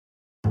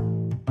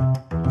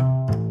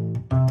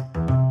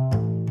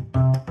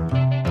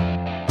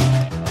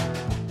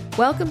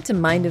Welcome to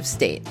Mind of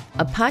State,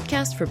 a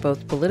podcast for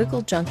both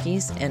political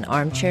junkies and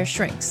armchair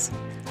shrinks.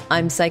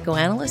 I'm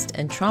psychoanalyst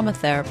and trauma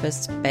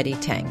therapist Betty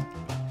Teng.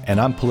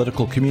 And I'm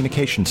political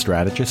communication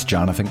strategist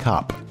Jonathan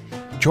Kopp.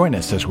 Join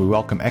us as we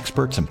welcome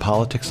experts in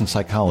politics and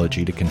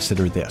psychology to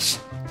consider this,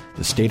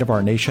 the state of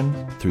our nation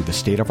through the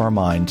state of our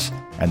minds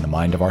and the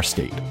mind of our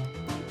state.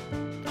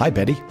 Hi,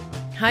 Betty.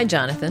 Hi,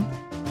 Jonathan.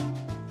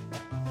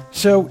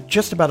 So,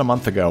 just about a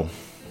month ago,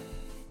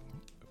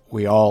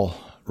 we all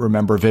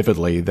remember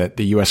vividly that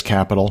the U.S.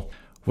 Capitol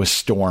was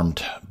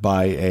stormed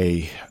by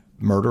a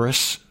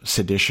murderous,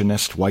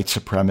 seditionist, white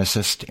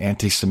supremacist,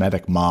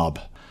 anti-Semitic mob.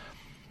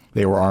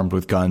 They were armed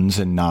with guns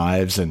and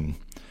knives and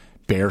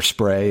bear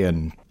spray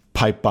and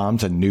pipe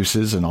bombs and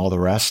nooses and all the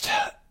rest.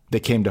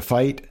 They came to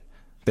fight.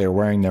 They were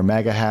wearing their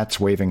MAGA hats,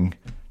 waving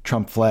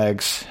Trump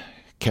flags,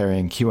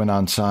 carrying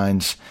QAnon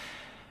signs.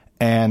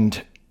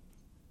 And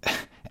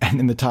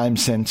in the time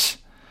since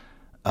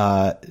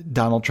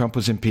Donald Trump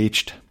was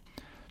impeached,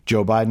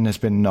 Joe Biden has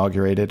been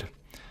inaugurated.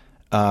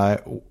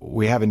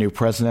 We have a new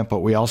president, but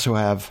we also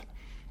have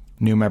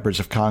new members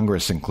of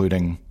Congress,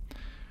 including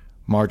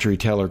Marjorie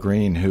Taylor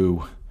Greene,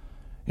 who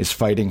is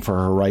fighting for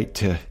her right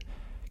to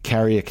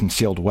carry a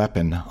concealed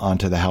weapon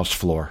onto the House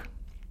floor.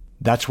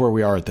 That's where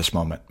we are at this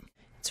moment.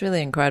 It's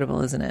really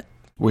incredible, isn't it?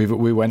 We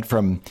went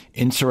from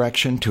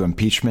insurrection to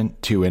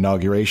impeachment to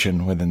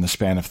inauguration within the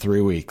span of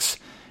 3 weeks.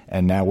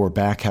 And now we're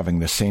back having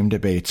the same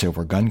debates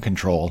over gun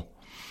control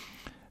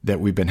that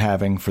we've been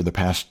having for the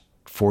past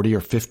 40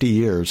 or 50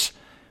 years,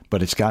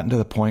 but it's gotten to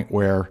the point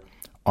where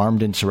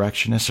armed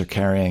insurrectionists are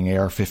carrying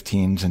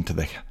AR-15s into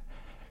the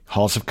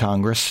halls of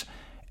Congress,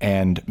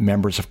 and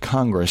members of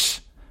Congress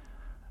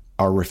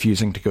are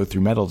refusing to go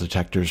through metal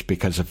detectors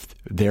because of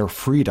their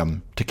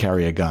freedom to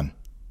carry a gun.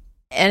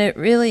 And it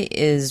really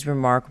is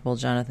remarkable,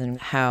 Jonathan,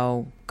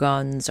 how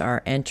guns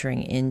are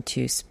entering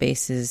into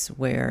spaces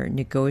where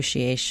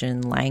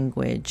negotiation,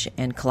 language,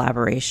 and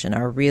collaboration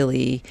are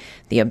really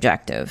the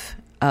objective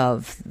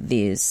of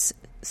these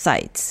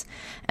sites.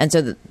 And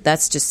so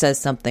that's just says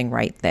something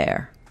right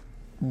there,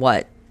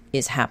 what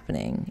is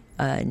happening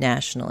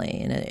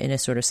nationally in a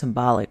sort of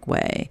symbolic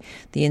way.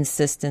 The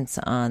insistence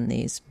on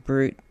these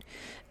brute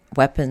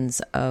weapons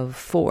of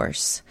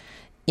force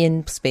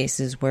in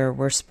spaces where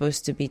we're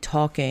supposed to be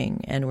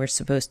talking and we're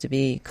supposed to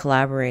be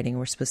collaborating,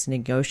 we're supposed to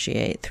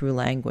negotiate through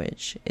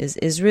language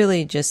is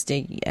really just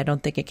I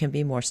don't think it can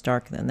be more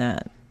stark than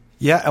that.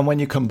 Yeah, and when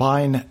you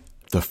combine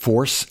the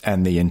force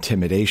and the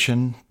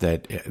intimidation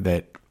that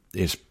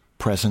is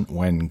present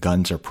when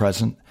guns are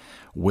present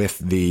with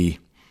the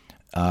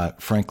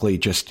frankly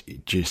just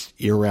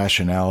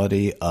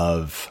irrationality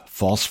of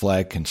false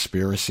flag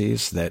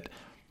conspiracies, that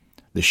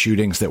the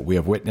shootings that we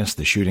have witnessed,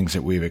 the shootings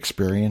that we've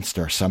experienced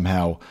are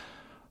somehow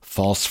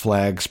false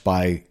flags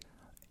by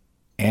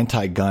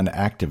anti-gun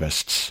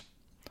activists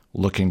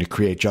looking to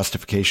create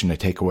justification to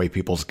take away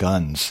people's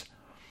guns.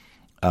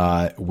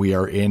 We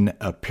are in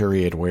a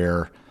period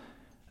where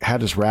how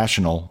does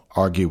rational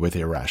argue with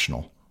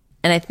irrational?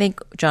 And I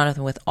think,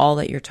 Jonathan, with all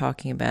that you're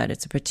talking about,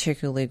 it's a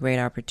particularly great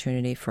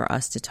opportunity for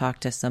us to talk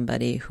to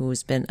somebody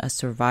who's been a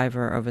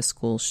survivor of a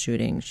school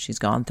shooting. She's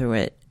gone through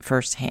it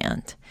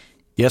firsthand.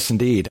 Yes,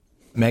 indeed.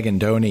 Megan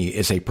Doney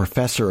is a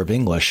professor of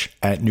English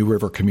at New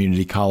River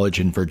Community College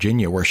in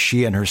Virginia, where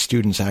she and her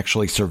students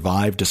actually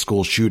survived a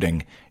school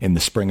shooting in the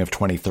spring of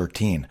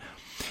 2013.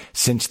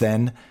 Since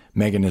then,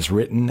 Megan has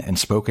written and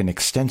spoken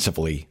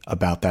extensively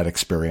about that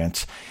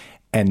experience.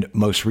 And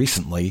most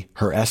recently,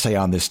 her essay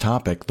on this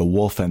topic, The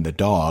Wolf and the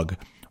Dog,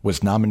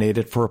 was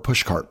nominated for a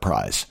Pushcart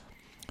Prize.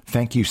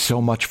 Thank you so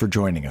much for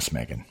joining us,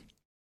 Megan.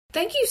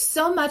 Thank you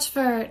so much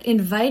for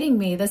inviting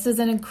me. This is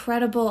an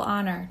incredible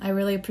honor. I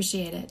really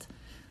appreciate it.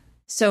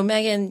 So,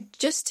 Megan,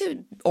 just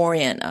to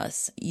orient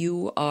us,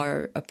 you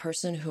are a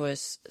person who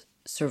has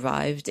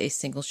survived a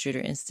single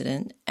shooter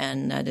incident,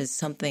 and that is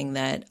something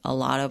that a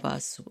lot of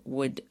us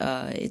would,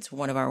 it's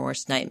one of our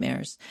worst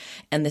nightmares,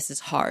 and this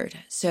is hard.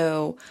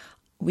 So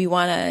we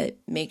want to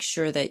make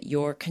sure that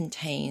you're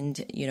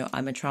contained. You know,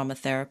 I'm a trauma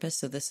therapist,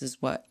 so this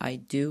is what I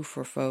do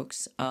for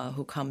folks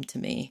who come to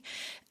me.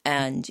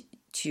 And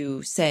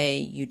to say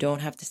you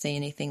don't have to say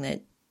anything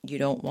that you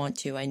don't want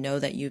to. I know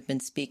that you've been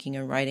speaking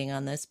and writing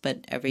on this,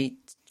 but every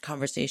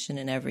conversation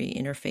and every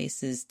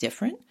interface is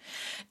different.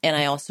 And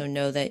I also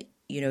know that,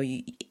 you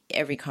know,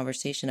 every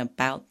conversation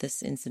about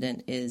this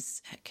incident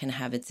can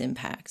have its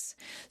impacts.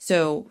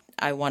 So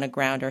I want to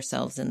ground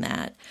ourselves in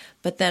that.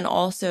 But then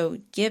also,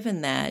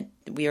 given that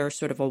we are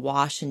sort of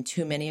awash in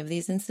too many of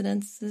these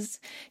incidences,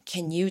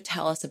 can you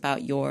tell us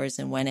about yours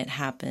and when it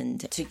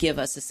happened to give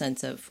us a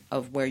sense of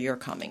where you're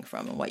coming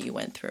from and what you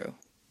went through?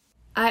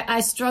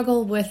 I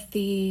struggle with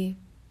the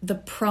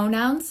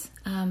pronouns.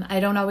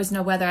 I don't always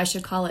know whether I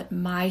should call it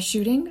my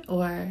shooting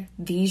or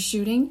the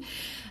shooting.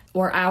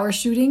 or our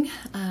shooting.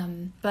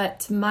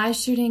 But my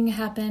shooting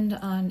happened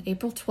on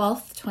April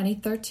 12th,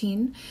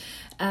 2013,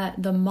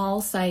 at the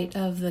mall site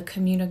of the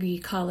community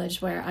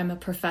college where I'm a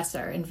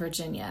professor in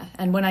Virginia.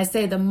 And when I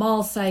say the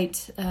mall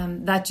site,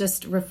 that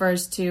just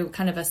refers to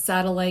kind of a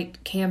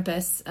satellite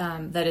campus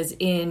that is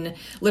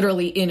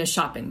literally in a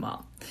shopping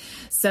mall.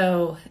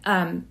 So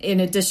in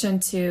addition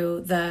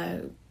to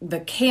the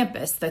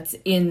campus that's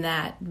in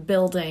that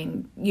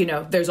building,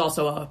 there's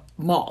also a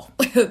mall.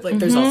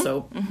 There's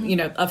also,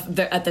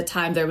 at the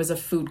time there was a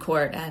food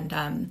court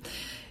and,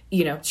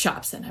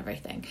 shops and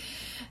everything.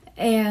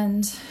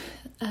 And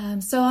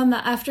so on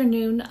the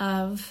afternoon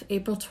of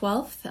April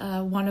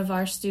 12th, one of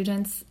our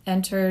students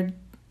entered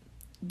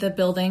the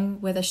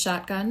building with a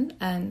shotgun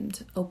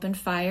and opened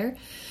fire.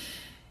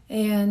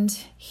 And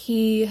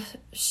he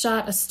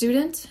shot a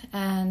student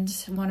and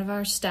one of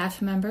our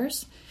staff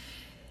members.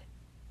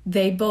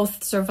 They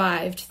both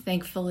survived,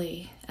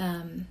 thankfully.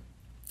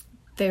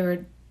 They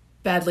were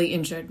badly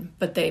injured,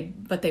 but they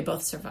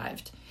both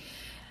survived.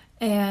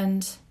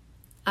 And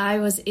I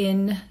was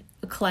in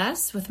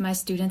class with my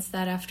students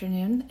that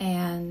afternoon,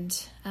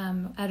 and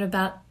at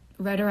about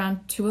right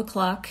around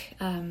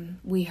 2:00,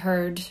 we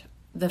heard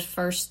the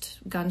first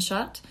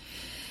gunshot.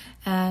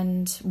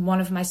 And one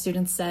of my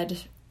students said,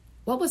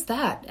 "What was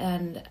that?"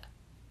 And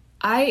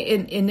I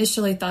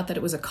initially thought that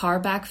it was a car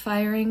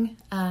backfiring,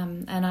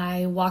 and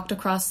I walked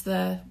across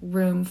the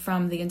room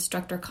from the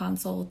instructor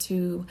console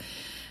to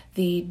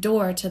the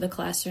door to the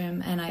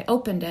classroom, and I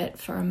opened it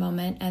for a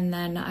moment, and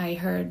then I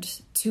heard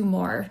 2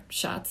 more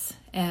shots,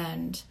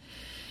 and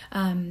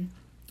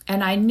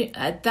I knew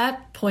at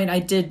that point I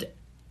did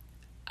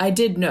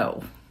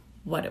know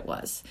what it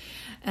was,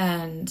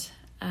 and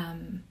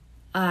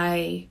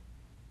I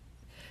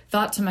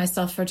thought to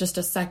myself for just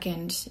a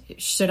second,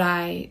 should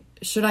I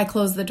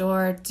close the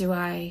door? Do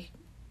I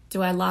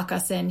lock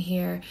us in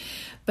here?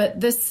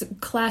 But this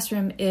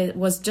classroom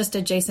was just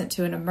adjacent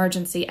to an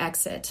emergency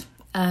exit.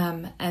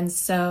 And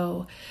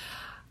so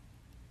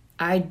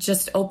I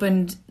just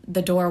opened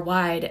the door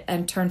wide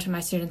and turned to my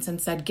students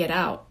and said, "Get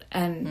out."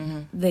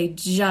 And they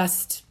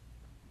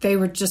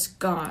were just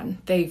gone.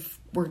 They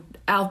were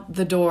out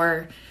the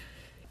door.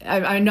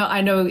 I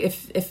know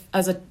if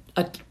as a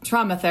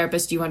trauma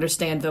therapist, you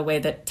understand the way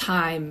that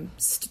time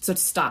sort of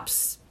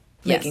stops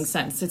making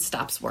sense. It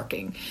stops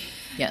working.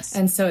 Yes.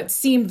 And so it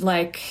seemed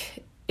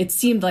like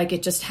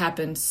it just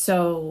happened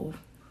so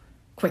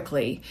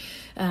quickly.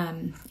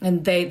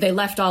 And they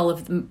left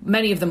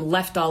many of them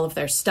left all of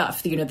their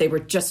stuff. They were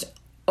just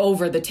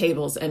over the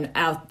tables and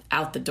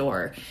out the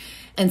door.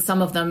 And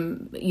some of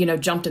them,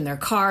 jumped in their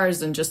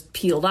cars and just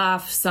peeled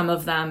off. Some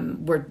of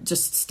them were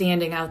just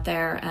standing out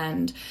there,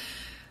 and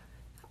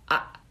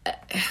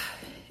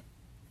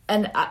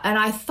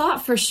I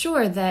thought for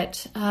sure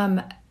that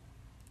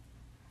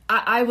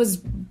I was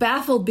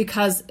baffled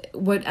because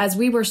as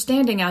we were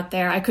standing out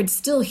there, I could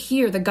still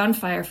hear the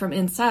gunfire from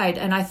inside,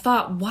 and I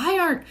thought,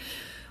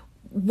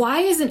 why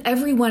isn't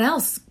everyone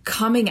else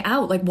coming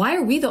out? Like, why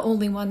are we the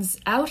only ones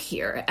out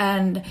here?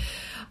 And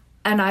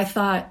I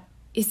thought,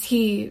 is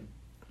he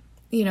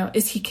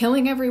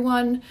killing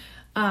everyone?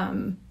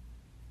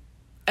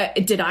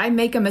 Did I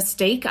make a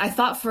mistake? I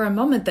thought for a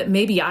moment that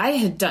maybe I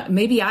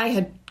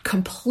had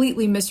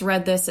completely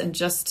misread this and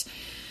just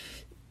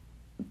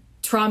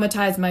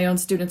traumatized my own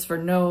students for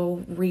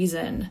no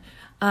reason.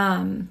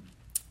 And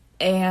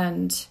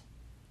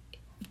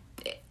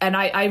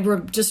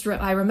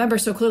I remember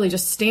so clearly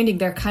just standing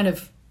there kind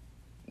of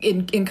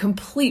in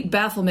complete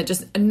bafflement,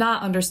 just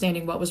not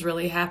understanding what was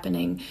really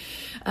happening,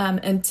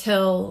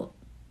 until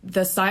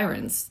the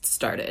sirens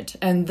started.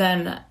 And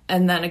then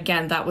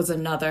again, that was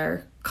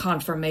another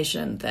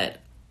confirmation that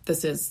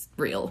this is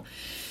real.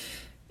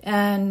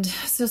 And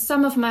so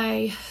some of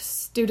my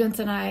students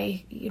and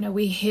I,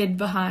 we hid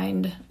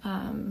behind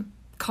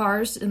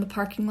cars in the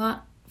parking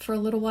lot for a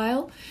little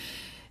while.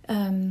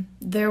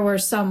 There were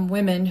some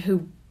women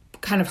who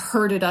kind of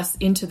herded us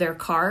into their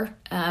car,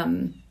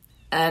 and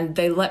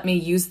they let me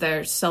use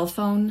their cell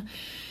phone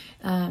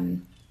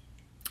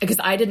because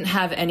I didn't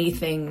have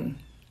anything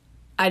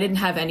on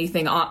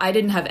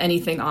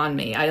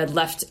me. I had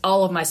left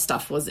all of my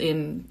stuff was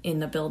in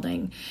the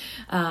building.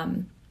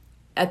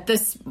 At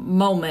this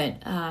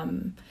moment,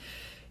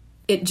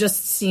 it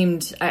just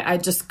seemed I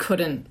just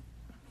couldn't.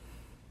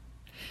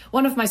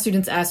 One of my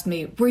students asked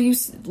me,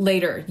 years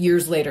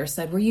later,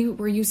 said, were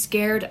you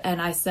scared? And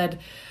I said,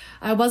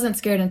 I wasn't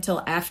scared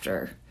until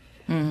after.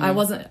 Mm-hmm.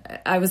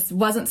 I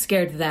wasn't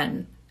scared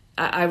then.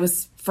 I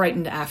was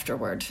frightened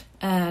afterward.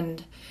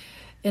 And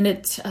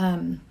it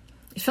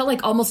felt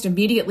like almost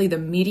immediately the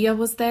media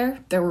was there.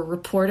 There were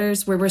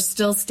reporters. We were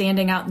still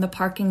standing out in the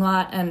parking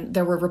lot, and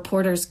there were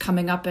reporters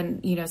coming up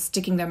and,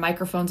 sticking their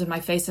microphones in my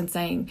face and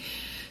saying,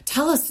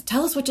 tell us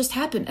what just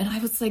happened. And I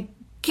was like,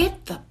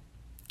 get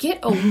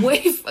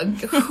away from,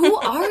 who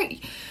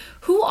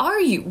are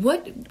you?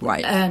 What?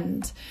 Right.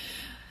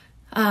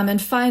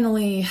 And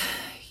finally,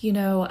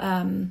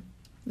 the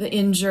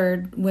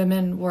injured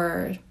women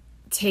were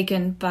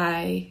taken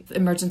by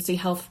emergency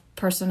health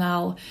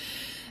personnel.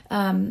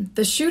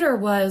 The shooter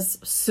was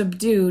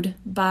subdued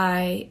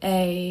by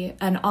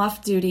an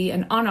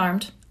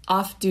unarmed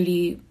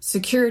off-duty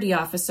security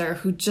officer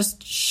who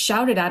just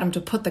shouted at him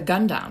to put the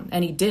gun down,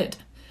 and he did.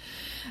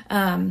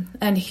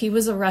 And he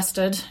was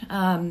arrested.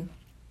 And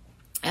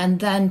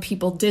then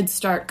people did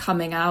start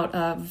coming out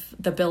of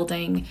the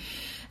building.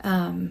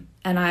 And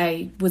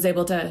I was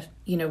able to,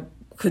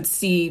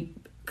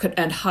 could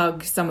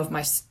hug some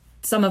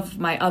of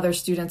my other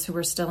students who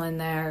were still in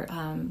there,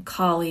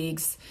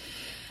 colleagues.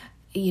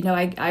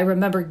 I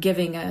remember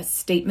giving a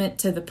statement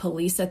to the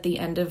police at the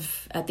end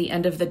of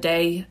the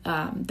day.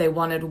 They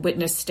wanted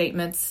witness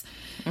statements,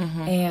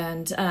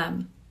 and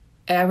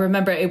I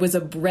remember it was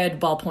a red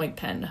ballpoint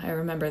pen. I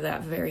remember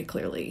that very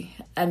clearly,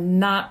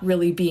 and not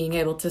really being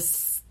able to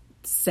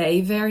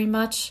say very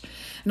much.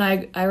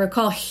 And I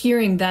recall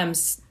hearing them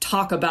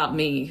talk about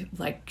me,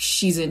 like,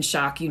 she's in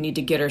shock, you need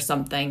to get her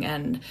something,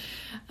 and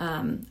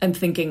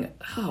thinking,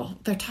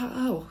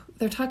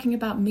 they're talking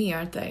about me,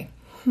 aren't they?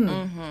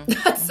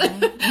 That's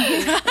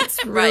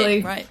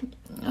really right.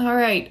 All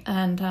right.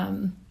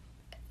 And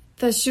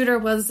the shooter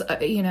was,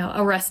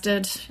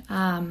 arrested.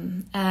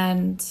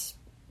 And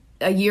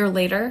a year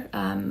later,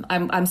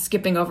 I'm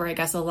skipping over, I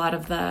guess, a lot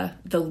of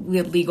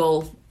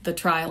the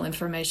trial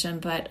information,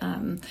 but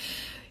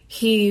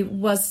he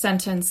was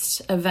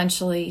sentenced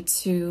eventually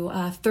to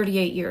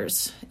 38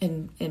 years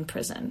in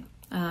prison.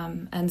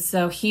 And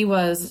so he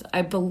was,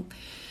 I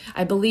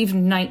believe,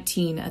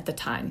 19 at the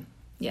time.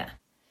 Yeah.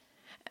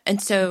 And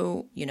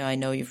so, I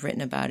know you've written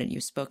about it,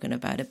 you've spoken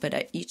about it,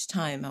 but each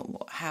time,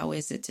 how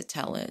is it to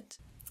tell it?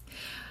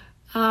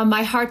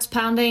 My heart's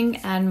pounding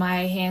and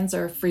my hands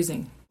are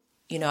freezing.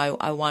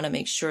 I want to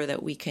make sure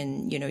that we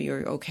can,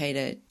 you're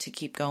okay to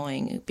keep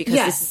going, because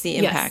this is the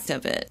impact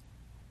of it.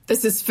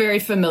 This is very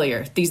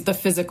familiar. The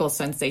physical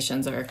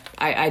sensations are,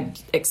 I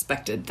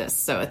expected this,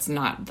 so that's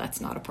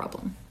not a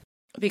problem.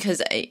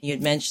 Because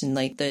you'd mentioned,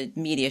 like, the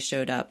media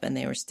showed up and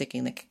they were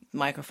sticking the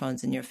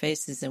microphones in your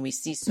faces, and we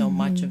see so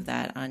much of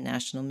that on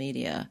national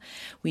media.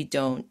 We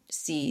don't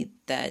see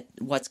that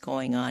what's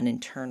going on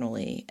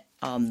internally,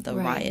 the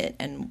riot,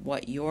 and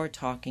what you're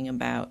talking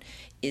about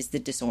is the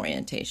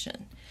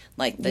disorientation.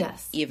 Like,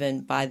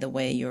 even by the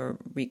way you're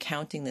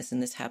recounting this,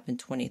 and this happened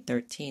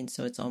 2013,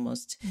 so it's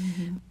almost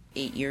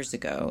 8 years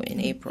ago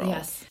in April.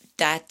 Yes.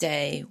 That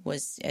day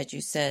was, as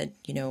you said,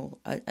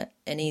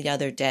 any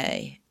other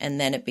day, and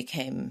then it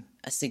became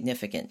a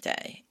significant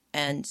day.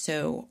 And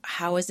so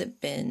how has it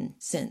been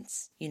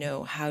since?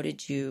 How did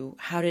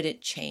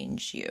it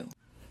change you?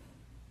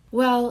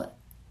 Well,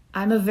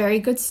 I'm a very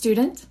good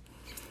student.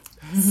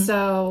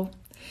 So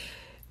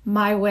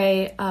my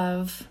way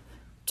of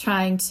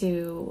trying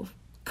to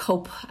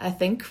cope, I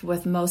think,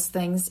 with most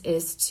things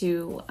is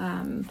to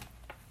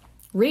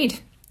read.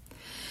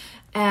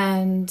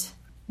 And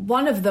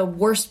one of the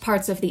worst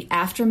parts of the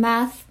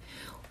aftermath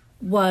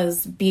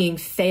was being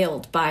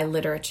failed by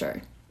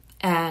literature.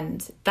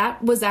 And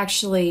that was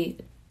actually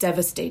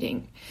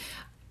devastating.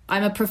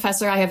 I'm a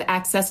professor. I have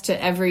access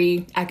to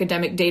every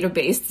academic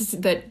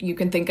database that you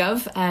can think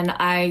of. And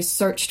I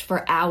searched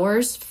for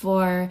hours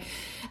for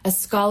a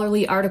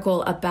scholarly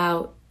article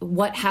about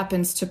what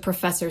happens to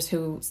professors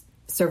who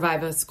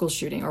survive a school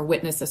shooting or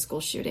witness a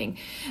school shooting.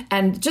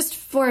 And just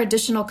for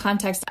additional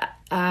context,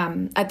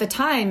 at the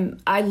time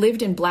I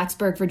lived in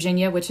Blacksburg,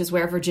 Virginia, which is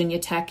where Virginia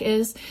Tech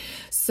is.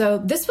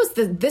 So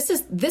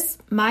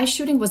my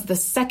shooting was the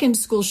second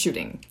school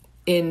shooting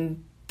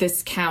in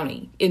this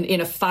county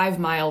in a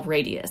 5-mile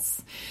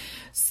radius.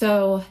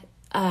 So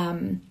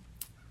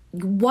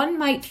one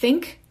might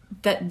think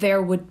that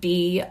there would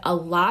be a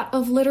lot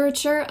of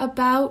literature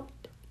about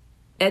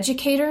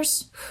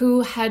educators who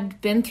had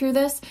been through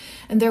this,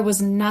 and there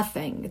was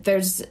nothing.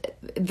 I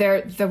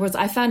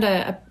found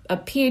a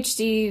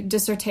PhD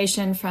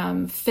dissertation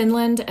from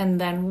Finland and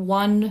then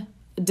one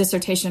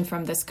dissertation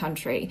from this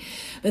country,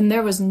 and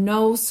there was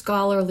no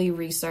scholarly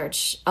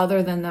research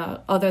other than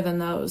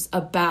those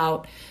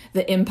about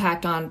the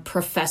impact on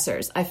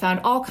professors. I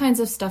found all kinds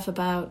of stuff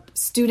about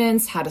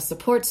students, how to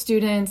support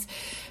students,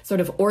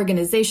 sort of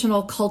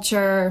organizational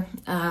culture,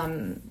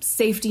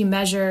 safety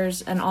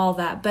measures, and all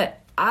that. But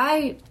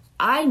I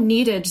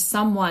needed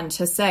someone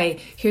to say,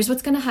 here's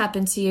what's going to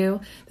happen to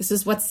you. This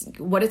is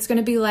what it's going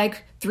to be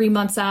like 3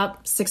 months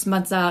out, 6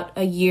 months out,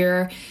 a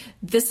year.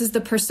 This is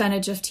the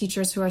percentage of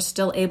teachers who are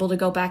still able to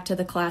go back to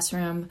the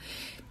classroom.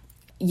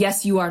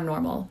 Yes, you are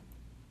normal.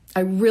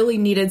 I really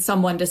needed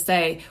someone to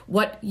say,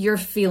 what you're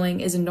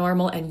feeling is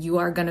normal and you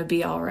are going to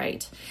be all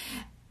right.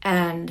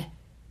 And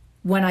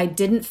when I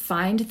didn't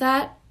find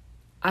that,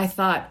 I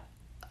thought,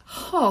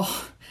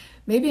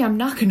 maybe I'm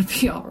not going to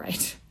be all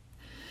right.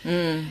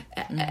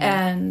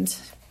 And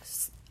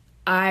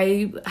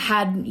I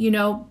had,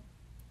 you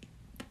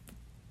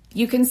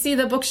can see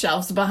the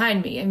bookshelves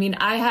behind me. I mean,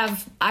 I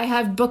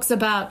have books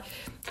about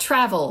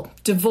travel,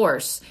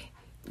 divorce,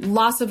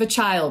 loss of a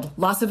child,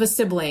 loss of a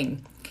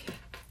sibling,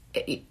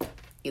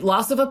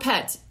 loss of a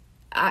pet.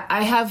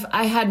 I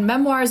had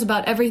memoirs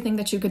about everything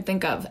that you could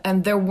think of,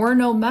 and there were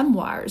no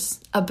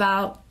memoirs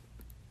about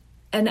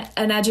an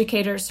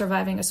educator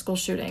surviving a school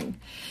shooting.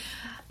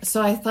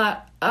 So I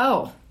thought,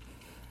 oh,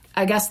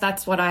 I guess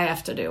that's what I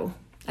have to do.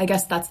 I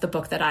guess that's the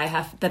book that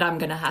I'm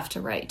going to have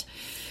to write,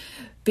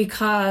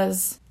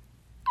 because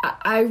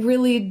I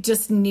really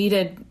just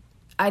needed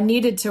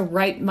to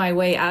write my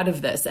way out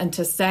of this and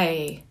to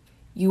say,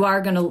 you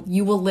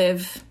will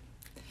live,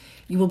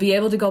 you will be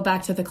able to go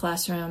back to the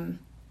classroom,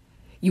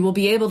 you will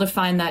be able to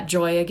find that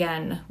joy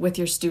again with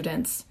your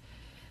students,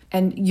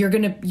 and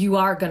you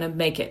are gonna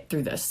make it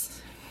through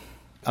this.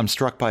 I'm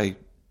struck by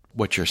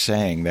what you're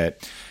saying,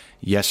 that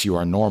yes, you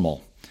are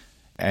normal,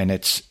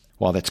 and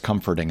while that's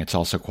comforting, it's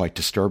also quite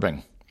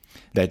disturbing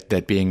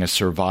that being a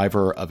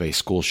survivor of a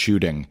school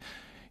shooting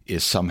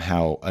is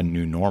somehow a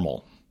new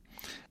normal,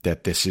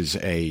 that this is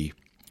an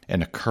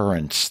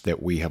occurrence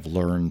that we have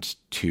learned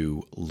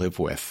to live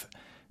with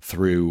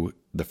through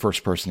the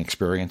first-person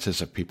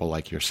experiences of people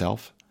like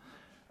yourself,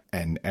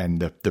 and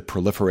the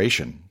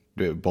proliferation,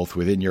 both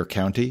within your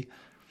county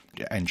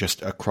and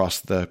just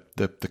across the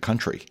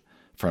country,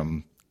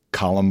 from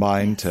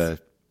Columbine to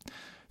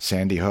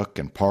Sandy Hook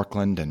and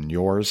Parkland and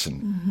yours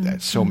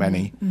and so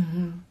many.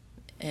 Mm-hmm.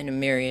 And a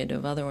myriad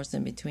of other ones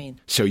in between.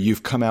 So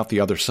you've come out the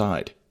other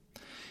side.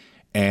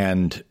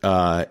 And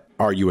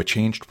are you a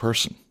changed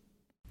person?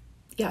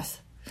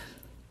 Yes.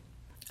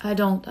 I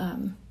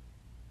don't,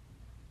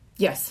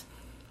 yes.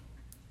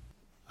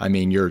 I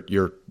mean,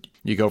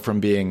 you go from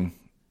being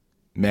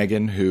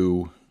Megan,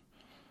 who,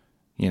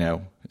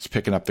 is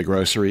picking up the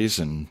groceries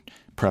and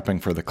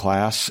prepping for the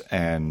class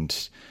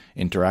and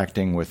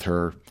interacting with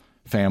her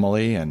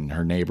family and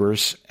her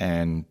neighbors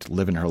and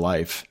living her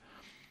life,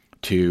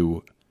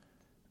 to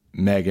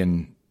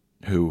Megan,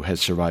 who has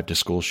survived a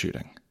school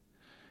shooting.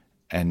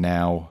 And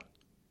now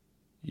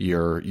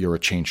you're a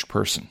changed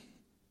person.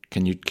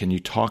 Can you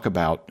talk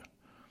about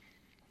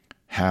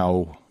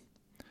how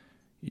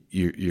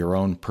your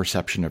own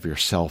perception of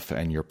yourself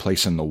and your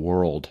place in the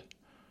world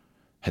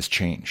has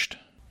changed?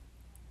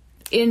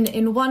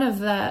 In one of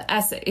the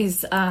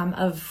essays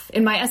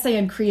in my essay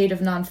in creative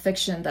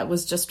nonfiction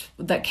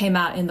that came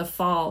out in the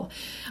fall,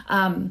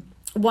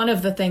 one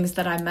of the things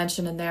that I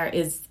mentioned in there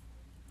is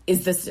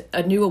this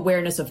a new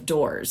awareness of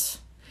doors,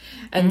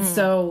 and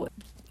so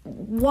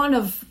one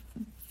of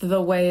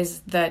the ways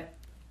that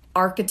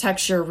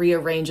architecture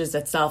rearranges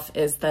itself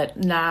is that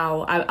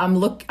now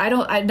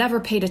I never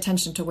paid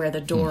attention to where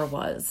the door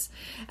was,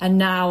 and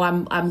now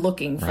I'm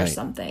looking for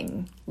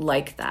something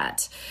like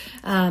that.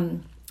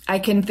 I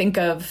can think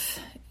of,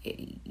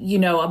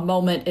 a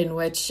moment in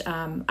which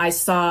I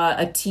saw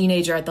a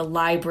teenager at the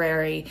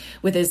library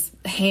with his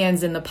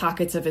hands in the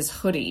pockets of his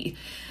hoodie,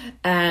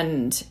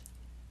 and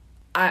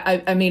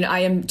I mean,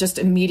 I am just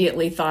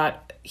immediately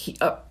thought,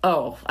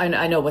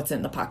 I know what's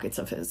in the pockets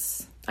of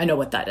his. I know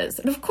what that is.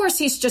 And of course,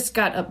 he's just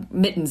got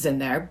mittens in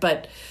there.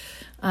 But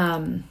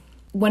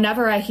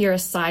whenever I hear a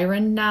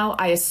siren now,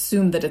 I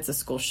assume that it's a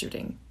school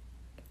shooting.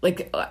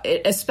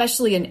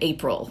 Especially in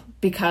April,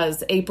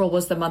 because April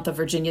was the month of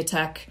Virginia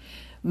Tech,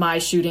 my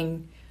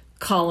shooting,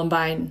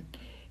 Columbine.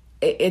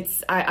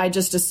 I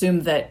just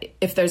assume that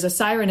if there's a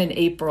siren in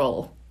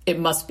April, it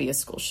must be a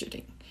school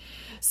shooting.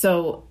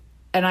 So,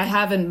 and I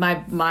have in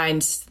my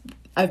mind,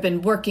 I've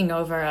been working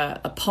over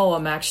a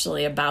poem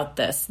actually about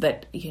this,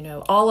 that,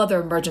 all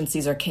other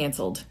emergencies are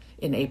canceled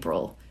in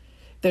April.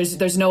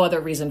 There's no other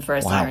reason for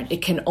a siren.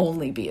 It can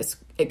only be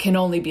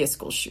a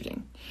school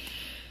shooting.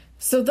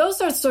 So those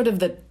are sort of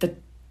the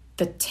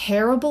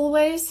terrible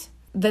ways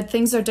that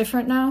things are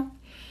different now.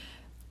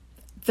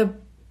 The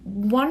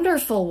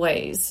wonderful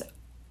ways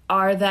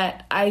are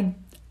that I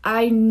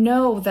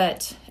know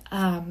that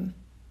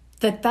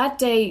that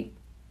day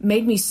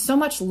made me so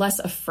much less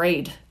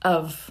afraid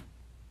of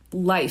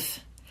life.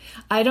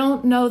 I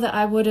don't know that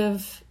I would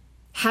have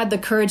had the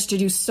courage to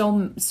do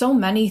so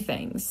many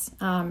things,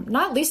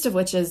 not least of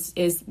which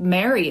is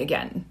marry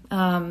again.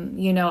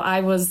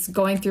 I was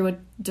going through a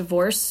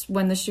divorce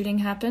when the shooting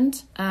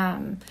happened.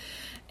 I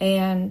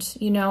don't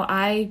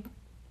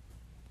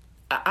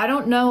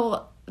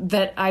know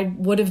that I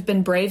would have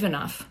been brave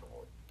enough.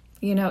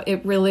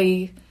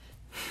 It's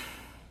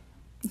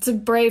a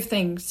brave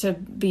thing to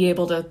be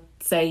able to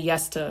say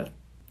yes to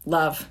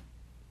love.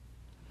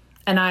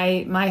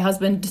 And my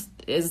husband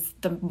is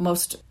the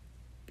most,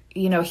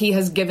 he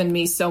has given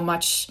me so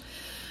much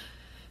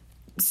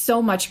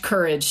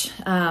courage.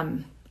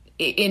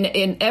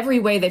 In every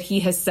way that he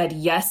has said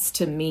yes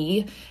to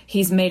me,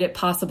 he's made it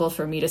possible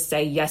for me to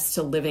say yes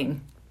to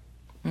living.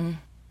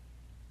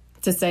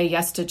 To say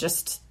yes to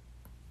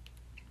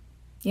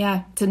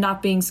to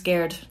not being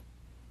scared.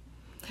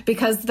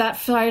 Because that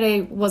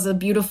Friday was a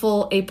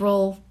beautiful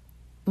April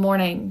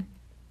morning.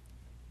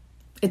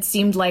 It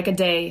seemed like a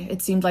day.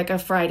 It seemed like a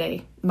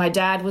Friday. My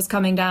dad was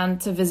coming down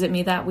to visit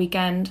me that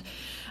weekend.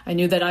 I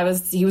knew that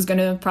he was going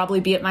to probably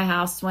be at my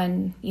house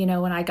when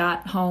I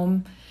got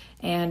home.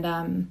 And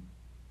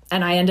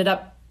I ended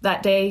up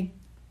that day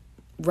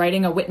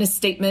writing a witness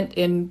statement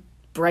in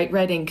bright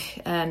red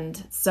ink.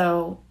 And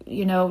so,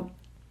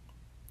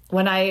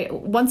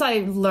 once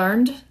I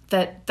learned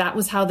that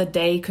was how the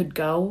day could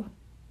go,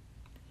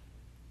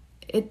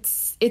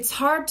 it's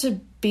hard to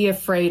be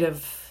afraid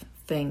of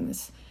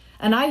things.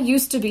 And I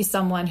used to be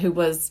someone who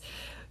was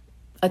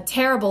a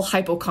terrible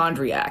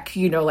hypochondriac.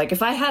 You know, like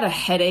if I had a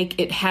headache,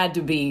 it had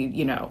to be,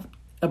 you know,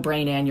 a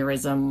brain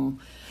aneurysm.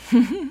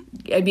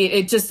 I mean,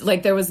 it just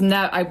like there was no,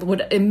 I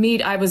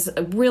was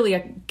really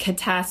a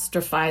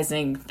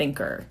catastrophizing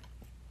thinker.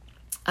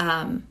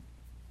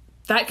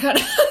 That kind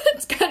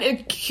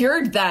of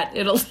cured that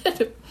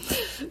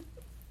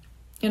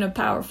in a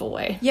powerful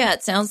way. Yeah,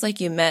 it sounds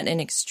like you met an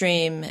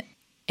extreme,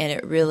 and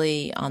it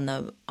really on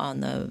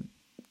the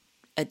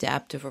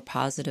adaptive or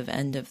positive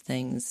end of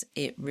things,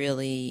 it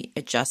really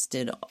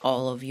adjusted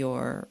all of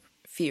your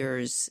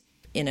fears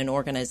in an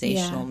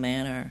organizational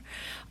manner.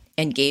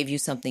 And gave you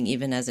something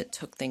even as it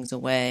took things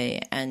away,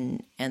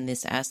 and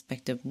this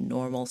aspect of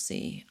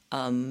normalcy.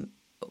 And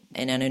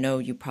I know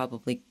you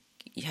probably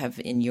have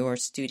in your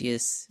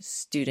studious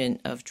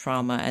student of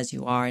trauma as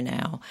you are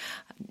now,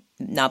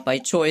 not by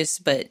choice,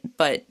 but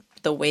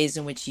the ways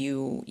in which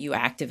you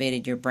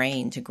activated your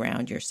brain to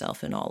ground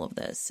yourself in all of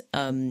this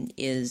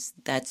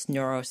that's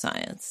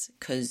neuroscience,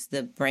 because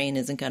the brain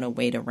isn't going to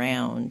wait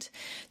around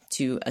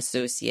to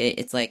associate.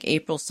 It's like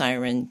April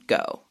siren,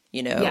 go.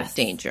 You know, yes.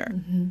 Danger.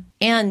 Mm-hmm.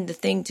 And the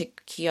thing to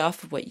key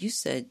off of what you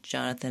said,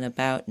 Jonathan,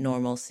 about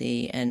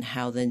normalcy and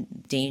how the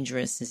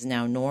dangerous is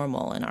now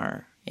normal in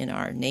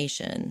our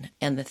nation.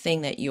 And the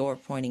thing that you're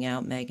pointing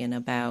out, Megan,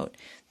 about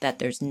that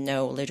there's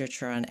no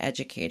literature on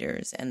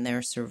educators and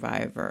their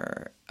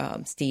survivor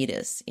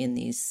status in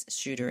these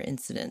shooter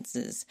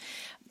incidences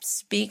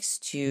speaks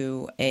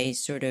to a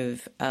sort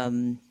of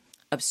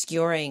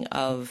obscuring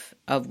of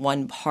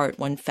one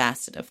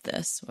facet of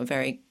this, a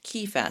very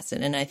key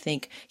facet. And I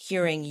think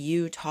hearing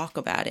you talk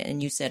about it,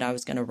 and you said I'm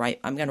going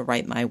to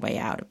write my way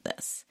out of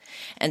this.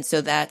 And so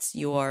that's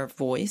your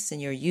voice,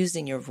 and you're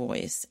using your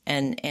voice.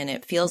 And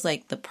it feels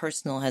like the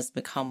personal has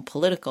become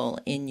political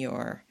in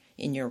your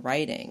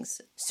writings.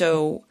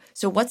 So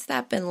what's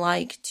that been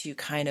like to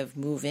kind of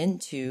move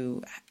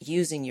into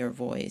using your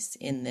voice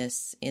in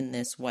this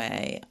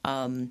way,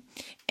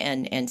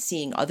 and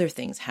seeing other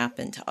things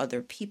happen to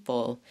other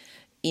people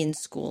in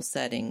school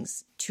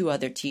settings, to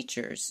other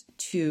teachers,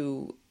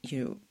 to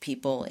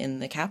people in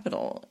the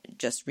Capitol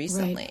just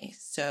recently. Right.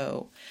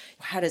 So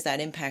how does that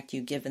impact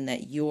you, given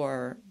that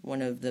you're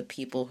one of the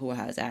people who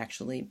has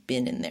actually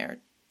been in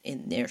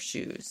their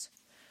shoes?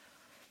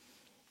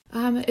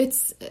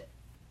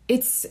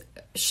 It's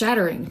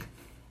shattering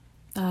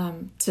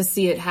to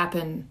see it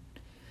happen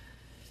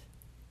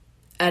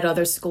at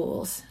other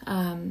schools.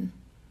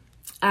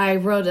 I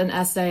wrote an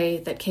essay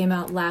that came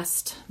out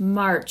last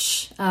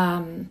March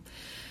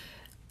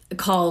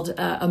called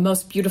A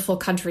Most Beautiful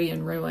Country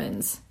in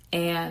Ruins.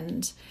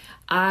 And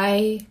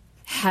I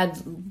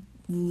had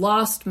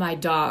lost my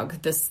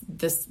dog, this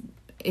just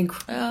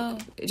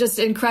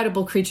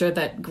incredible creature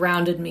that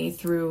grounded me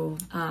through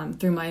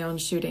my own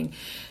shooting.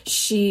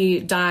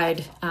 She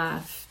died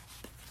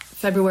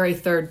February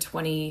 3rd,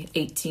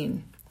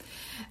 2018.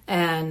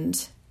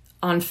 And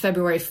on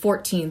February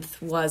 14th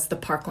was the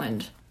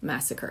Parkland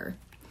massacre.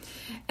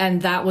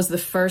 And that was the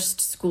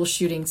first school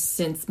shooting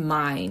since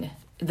mine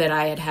that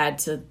I had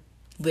to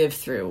live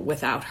through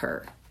without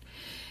her.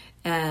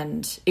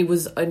 And it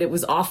was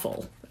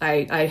awful.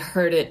 I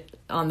heard it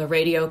on the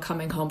radio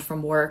coming home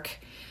from work.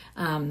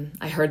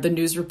 I heard the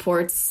news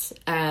reports,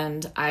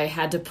 and I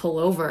had to pull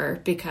over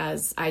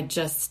because I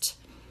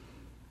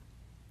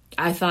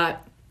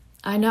thought,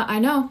 I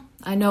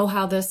know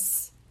how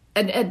this,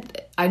 and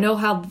I know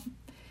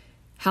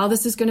how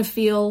this is going to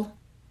feel.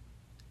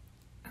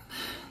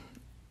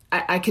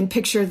 I can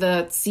picture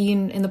the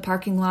scene in the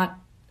parking lot,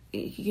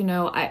 and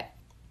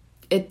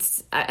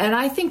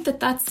I think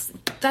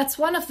that's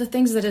one of the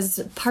things that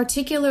is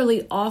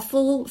particularly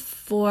awful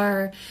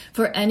for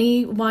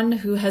anyone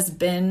who has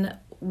been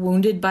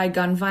wounded by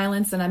gun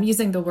violence. And I'm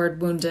using the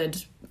word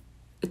wounded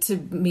to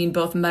mean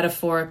both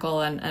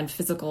metaphorical and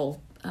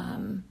physical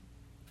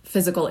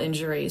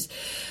injuries,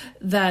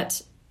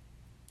 that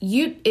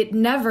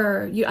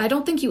I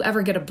don't think you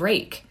ever get a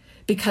break,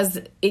 because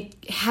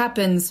it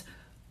happens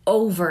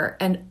over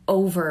and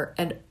over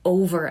and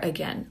over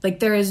again. Like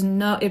for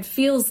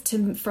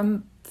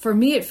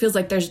me, it feels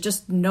like there's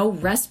just no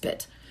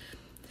respite.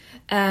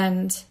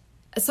 And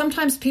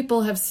sometimes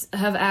people have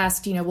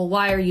asked, well,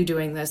 why are you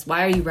doing this?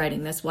 Why are you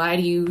writing this? Why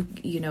do you,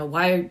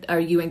 why are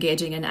you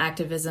engaging in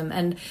activism?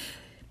 And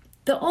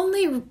the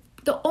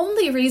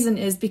only reason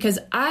is because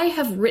I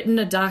have written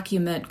a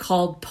document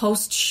called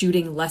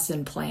Post-Shooting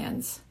Lesson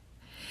Plans.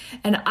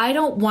 And I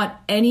don't want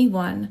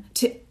anyone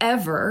to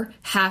ever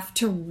have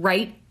to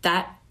write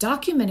that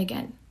document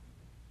again.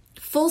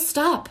 Full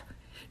stop.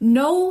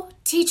 No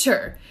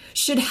teacher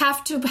should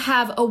have to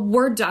have a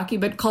Word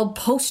document called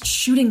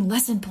Post-Shooting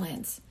Lesson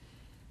Plans.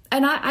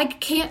 And I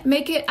can't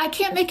make it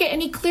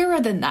any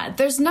clearer than that.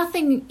 There's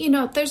nothing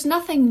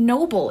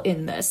noble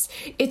in this.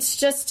 It's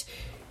just,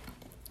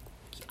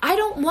 I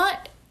don't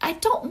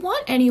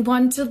want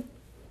anyone to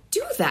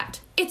do that.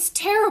 It's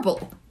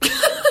terrible.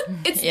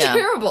 It's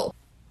terrible.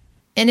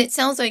 And it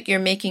sounds like you're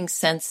making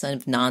sense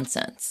of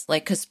nonsense,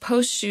 like, because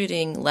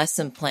post-shooting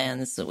lesson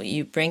plans,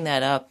 you bring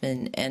that up,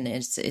 and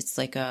it's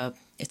like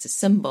it's a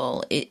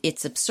symbol.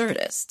 It's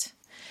absurdist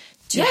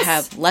to Yes.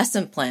 have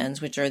lesson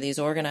plans, which are these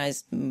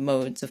organized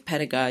modes of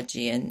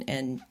pedagogy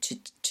and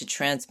to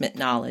transmit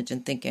knowledge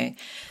and thinking,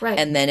 Right.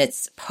 and then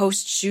it's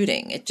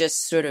post-shooting. It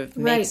just sort of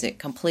makes Right. it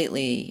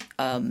completely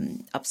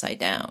upside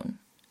down.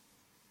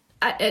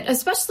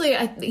 Especially,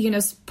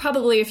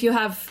 probably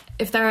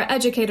if there are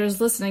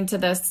educators listening to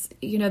this,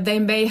 they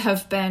may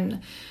have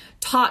been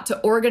taught to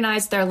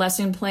organize their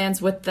lesson plans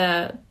with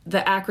the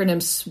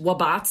acronym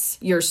SWABOTS.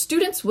 Your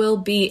students will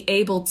be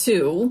able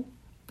to,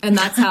 and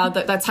that's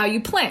how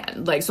you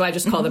plan. Like, so I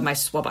just call them my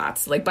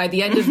SWABOTS. Like, by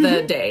the end of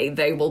the day,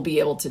 they will be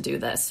able to do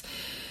this.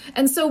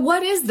 And so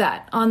what is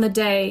that on the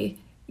day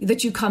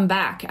that you come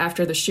back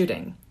after the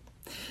shooting?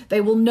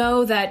 They will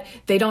know that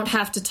they don't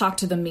have to talk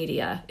to the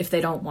media if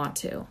they don't want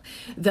to.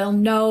 They'll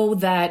know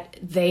that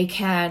they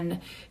can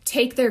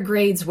take their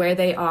grades where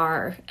they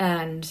are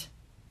and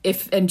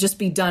just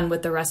be done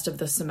with the rest of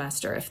the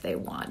semester if they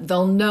want.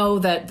 They'll know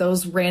that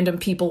those random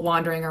people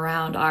wandering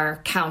around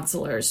are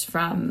counselors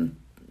from,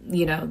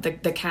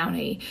 the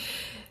county.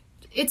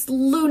 It's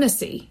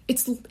lunacy.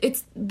 It's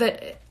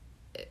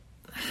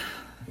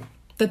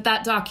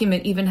that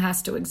document even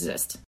has to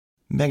exist.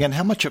 Megan,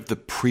 how much of the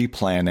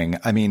pre-planning,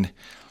 I mean,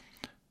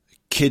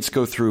 kids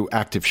go through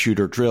active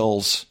shooter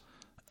drills,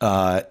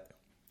 all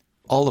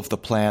of the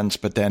plans,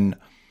 but then,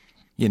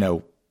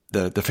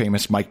 the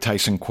famous Mike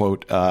Tyson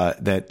quote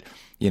that,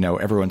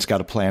 everyone's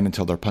got a plan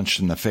until they're punched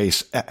in the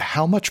face.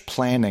 How much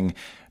planning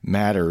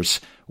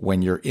matters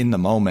when you're in the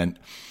moment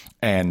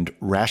and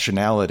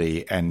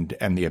rationality and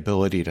the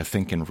ability to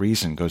think and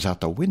reason goes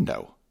out the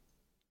window?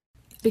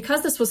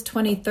 Because this was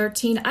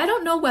 2013, I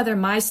don't know whether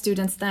my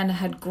students then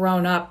had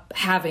grown up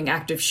having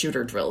active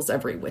shooter drills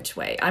every which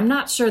way. I'm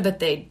not sure that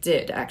they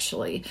did,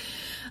 actually.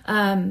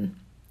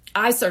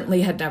 I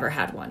certainly had never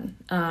had one.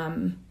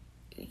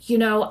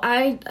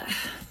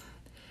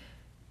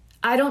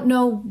 I don't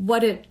know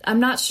I'm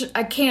not sure.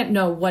 I can't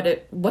know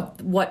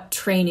what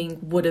training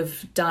would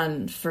have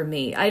done for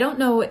me. I don't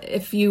know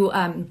if you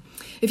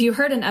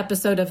heard an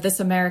episode of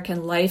This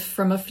American Life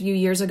from a few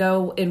years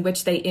ago in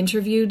which they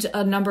interviewed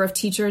a number of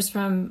teachers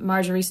from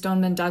Marjory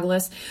Stoneman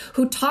Douglas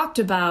who talked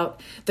about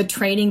the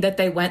training that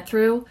they went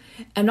through.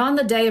 And on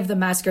the day of the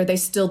massacre, they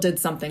still did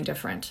something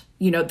different.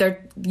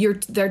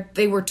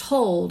 They were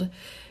told,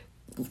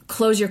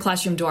 close your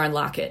classroom door and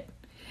lock it.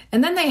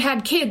 And then they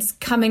had kids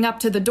coming up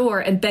to the door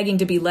and begging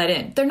to be let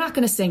in. They're not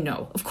going to say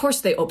no. Of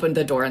course they opened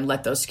the door and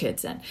let those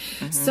kids in.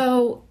 Mm-hmm.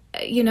 So,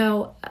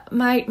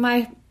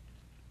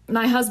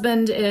 my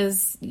husband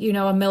is,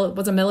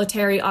 was a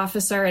military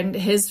officer, and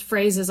his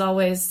phrase is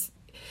always,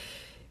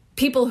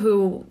 people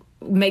who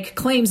make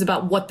claims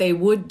about what they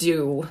would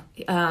do,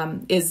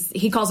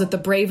 he calls it the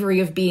bravery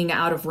of being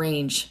out of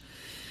range.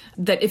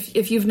 That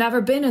if you've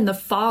never been in the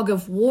fog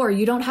of war,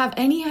 you don't have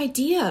any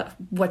idea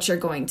what you're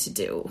going to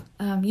do.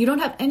 You don't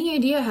have any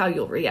idea how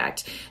you'll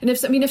react. And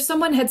if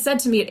someone had said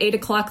to me at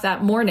 8:00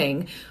 that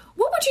morning,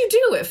 what would you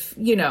do if,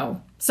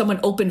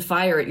 someone opened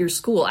fire at your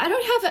school? I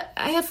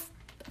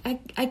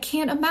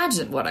can't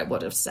imagine what I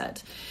would have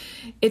said.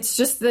 It's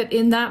just that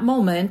in that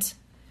moment,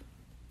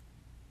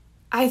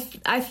 I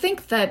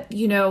think that,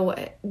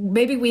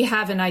 maybe we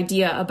have an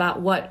idea about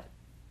what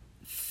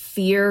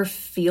fear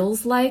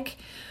feels like.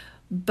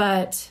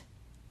 But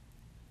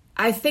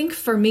I think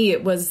for me,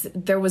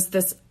 there was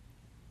this,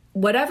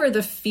 whatever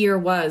the fear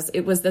was,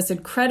 it was this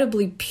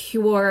incredibly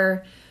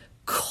pure,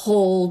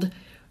 cold,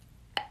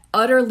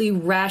 utterly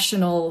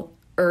rational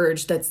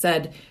urge that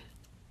said,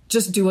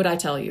 just do what I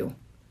tell you.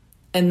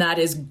 And that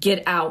is,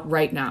 get out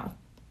right now.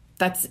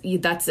 That's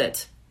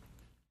it.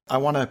 I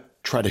want to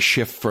try to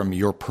shift from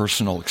your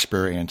personal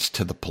experience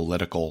to the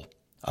political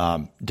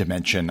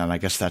dimension. And I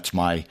guess that's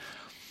my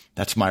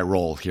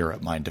role here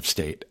at Mind of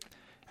State.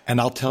 And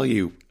I'll tell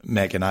you,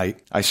 Megan,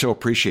 I so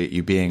appreciate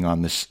you being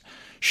on this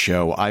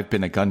show. I've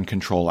been a gun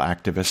control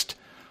activist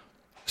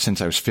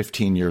since I was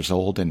 15 years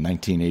old in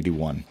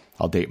 1981.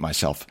 I'll date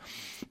myself.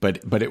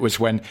 But it was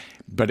when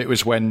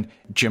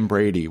Jim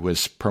Brady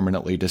was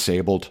permanently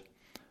disabled,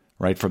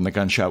 right, from the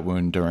gunshot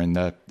wound during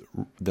the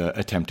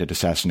attempted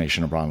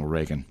assassination of Ronald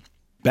Reagan.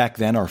 Back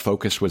then, our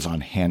focus was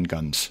on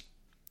handguns.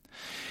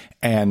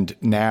 And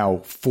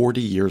now,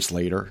 40 years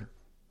later,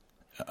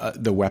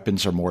 the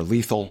weapons are more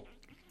lethal,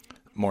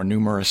 more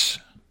numerous,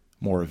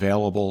 more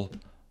available.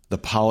 The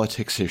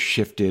politics has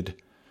shifted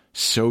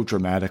so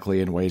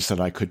dramatically in ways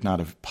that I could not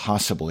have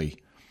possibly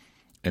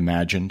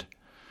imagined.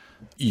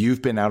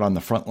 You've been out on the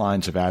front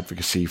lines of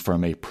advocacy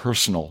from a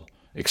personal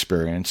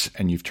experience,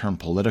 and you've turned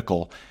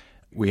political.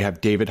 We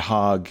have David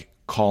Hogg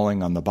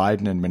calling on the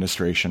Biden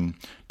administration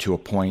to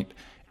appoint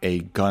a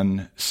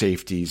gun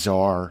safety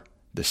czar,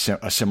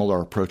 a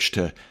similar approach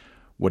to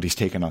what he's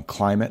taken on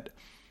climate.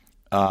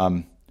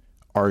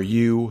 Are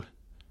you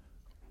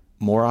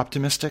more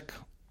optimistic,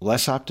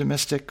 less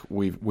optimistic?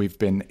 We've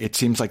been, it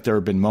seems like there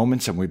have been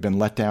moments and we've been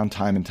let down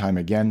time and time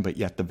again, but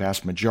yet the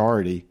vast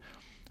majority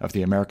of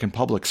the American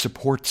public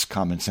supports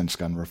common sense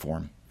gun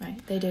reform.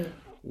 Right, they do.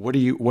 What are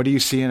you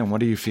seeing and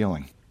what are you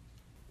feeling?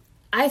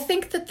 I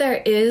think that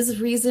there is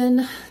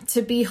reason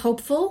to be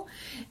hopeful,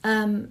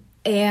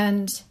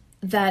 and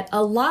that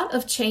a lot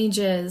of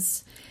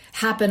changes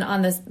happen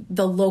on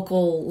the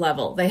local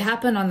level. They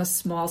happen on the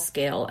small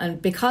scale.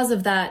 And because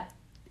of that,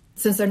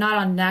 since they're not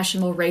on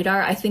national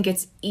radar, I think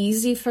it's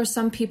easy for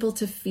some people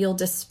to feel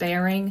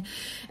despairing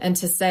and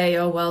to say,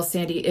 oh, well,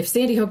 if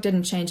Sandy Hook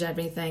didn't change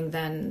everything,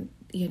 then,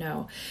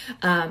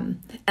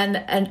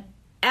 and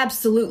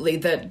absolutely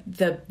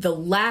the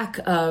lack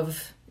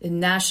of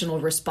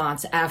national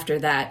response after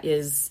that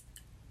is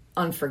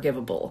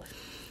unforgivable.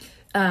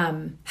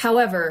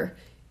 However,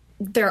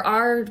 there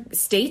are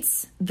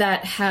states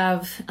that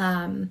have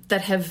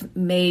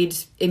made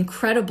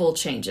incredible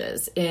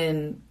changes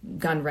in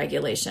gun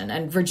regulation,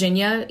 and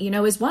Virginia,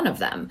 is one of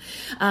them.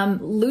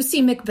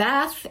 Lucy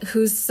McBath,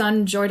 whose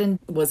son Jordan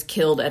was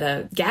killed at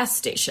a gas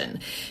station,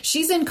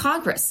 she's in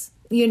Congress.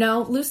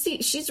 Lucy,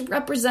 she's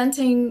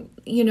representing,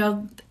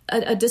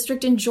 a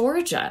district in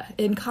Georgia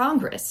in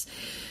Congress.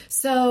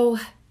 So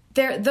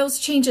those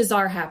changes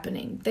are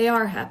happening. They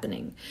are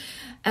happening,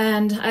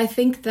 and I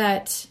think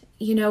that,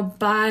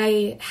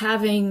 by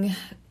having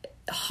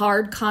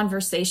hard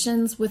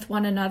conversations with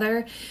one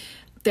another,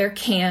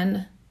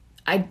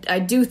 I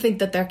do think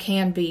that there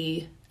can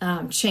be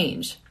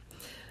change.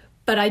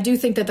 But I do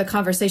think that the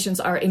conversations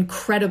are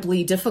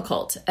incredibly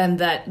difficult and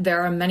that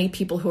there are many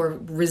people who are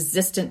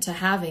resistant to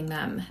having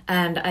them.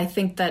 And I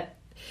think that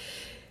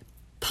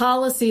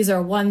policies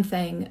are one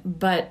thing,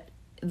 but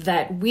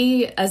that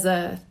we as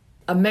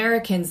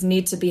Americans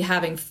need to be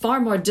having far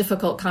more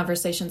difficult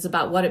conversations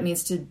about what it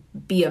means to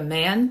be a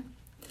man,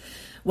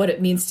 what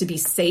it means to be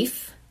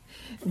safe,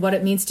 what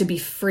it means to be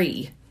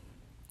free.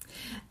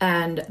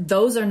 And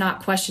those are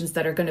not questions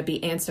that are going to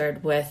be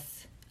answered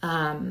with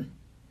a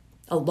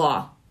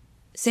law.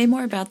 Say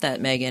more about that,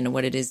 Megan,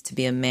 what it is to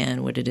be a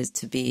man, what it is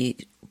to be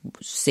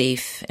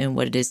safe, and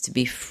what it is to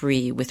be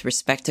free with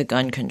respect to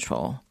gun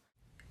control.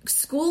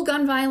 School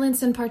gun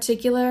violence in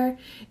particular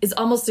is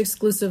almost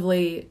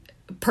exclusively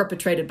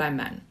perpetrated by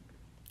men.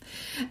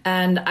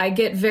 And I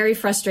get very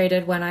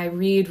frustrated when I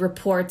read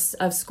reports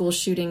of school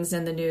shootings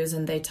in the news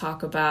and they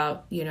talk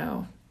about,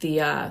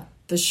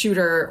 the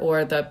shooter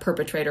or the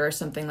perpetrator or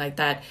something like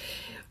that,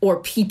 or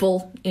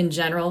people in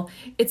general.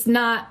 It's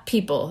not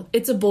people.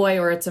 It's a boy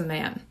or it's a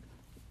man.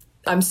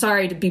 I'm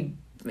sorry to be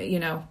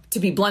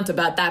blunt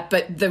about that,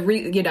 but the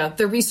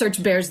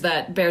research bears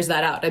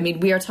that out. I mean,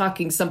 we are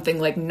talking something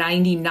like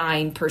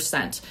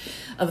 99%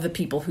 of the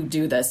people who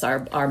do this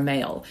are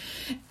male.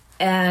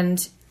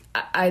 And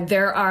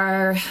there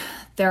are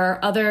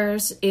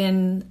others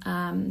in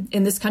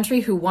this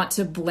country who want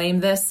to blame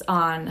this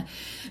on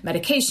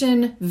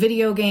medication,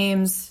 video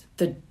games,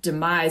 the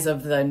demise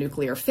of the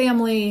nuclear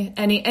family,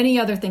 any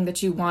other thing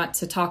that you want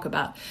to talk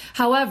about.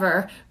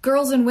 However,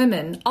 girls and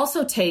women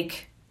also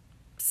take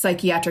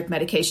psychiatric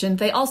medication.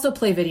 They also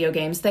play video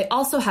games. They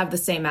also have the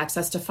same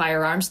access to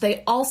firearms.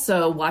 They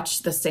also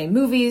watch the same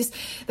movies.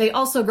 They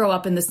also grow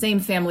up in the same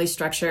family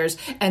structures,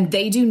 and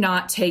they do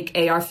not take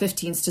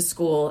AR-15s to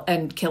school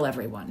and kill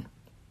everyone.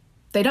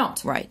 They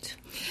don't. Right.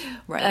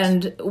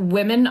 And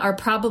women are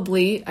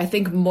probably, I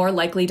think, more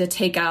likely to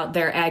take out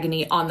their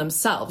agony on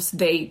themselves.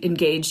 They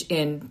engage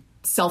in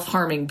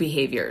self-harming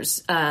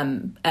behaviors,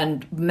 and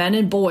men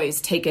and boys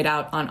take it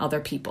out on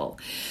other people.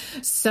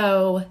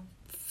 So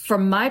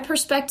from my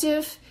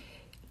perspective,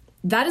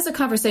 that is a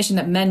conversation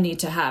that men need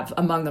to have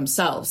among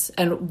themselves,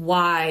 and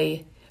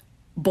why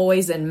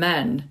boys and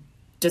men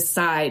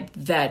decide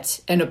that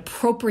an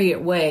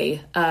appropriate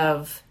way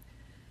of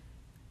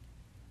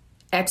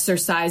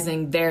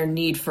exercising their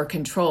need for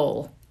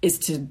control is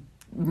to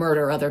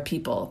murder other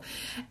people.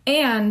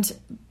 And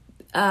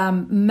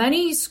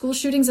many school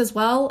shootings as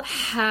well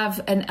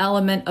have an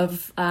element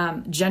of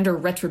gender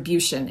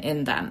retribution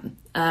in them.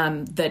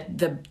 And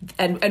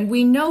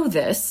we know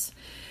this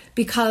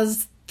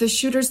because the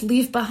shooters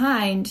leave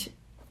behind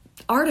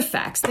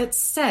artifacts that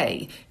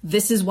say,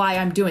 this is why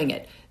I'm doing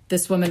it.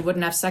 This woman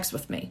wouldn't have sex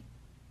with me.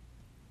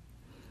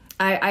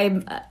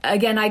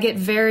 I get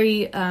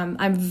very,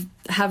 I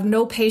have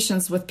no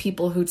patience with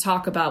people who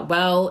talk about,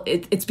 well,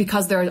 it's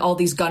because there are all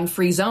these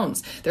gun-free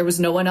zones. There was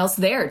no one else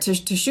there to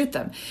shoot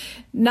them.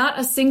 Not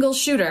a single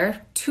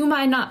shooter, to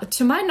my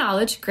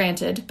knowledge,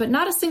 granted, but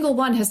not a single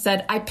one has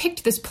said, I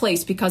picked this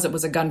place because it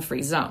was a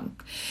gun-free zone.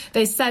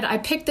 They said, I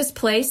picked this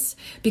place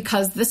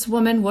because this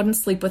woman wouldn't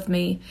sleep with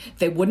me,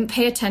 they wouldn't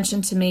pay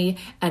attention to me,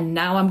 and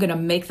now I'm going to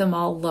make them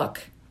all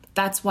look.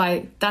 That's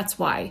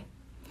why.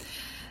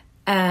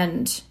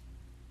 And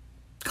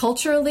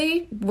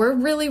culturally, we're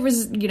really,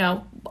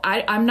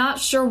 I'm not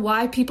sure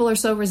why people are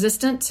so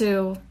resistant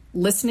to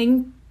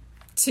listening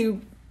to,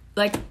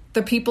 like,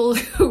 the people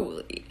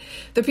who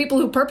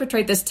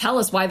perpetrate this tell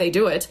us why they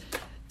do it.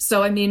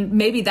 So, I mean,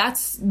 maybe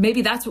that's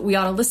what we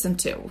ought to listen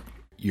to.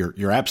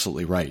 You're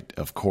absolutely right,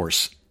 of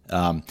course.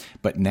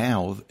 But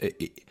now,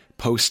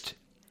 post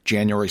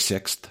January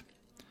 6th,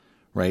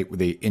 right? With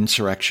the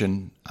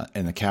insurrection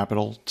in the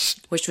Capitol,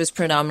 which was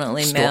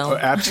predominantly male.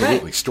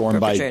 Absolutely. Right. Stormed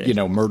by,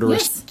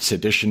 murderous, Yes.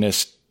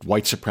 seditionist,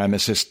 white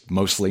supremacists,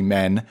 mostly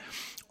men,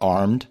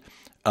 armed.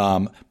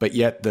 But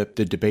yet the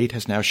debate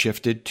has now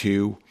shifted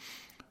to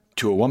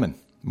a woman,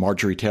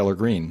 Marjorie Taylor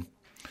Greene,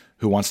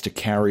 who wants to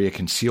carry a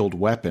concealed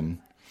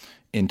weapon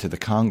into the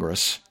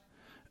Congress.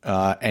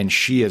 And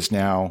she is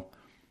now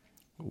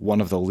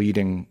one of the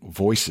leading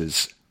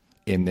voices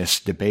in this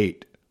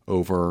debate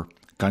over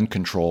gun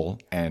control,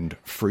 and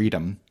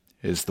freedom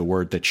is the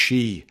word that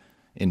she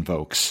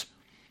invokes.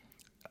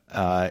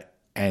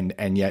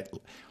 And yet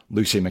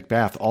Lucy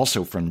McBath,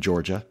 also from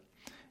Georgia,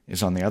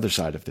 is on the other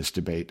side of this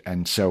debate.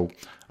 And so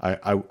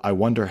I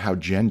wonder how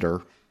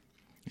gender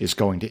is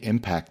going to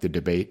impact the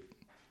debate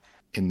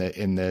in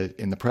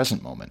the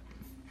present moment.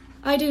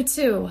 I do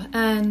too.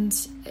 And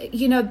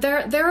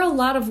there are a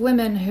lot of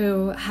women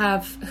who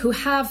have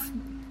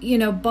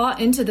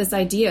bought into this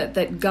idea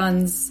that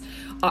guns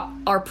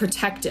are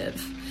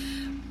protective.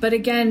 But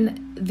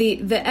again,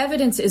 the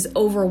evidence is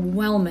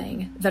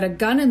overwhelming that a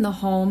gun in the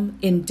home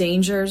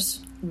endangers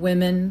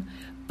women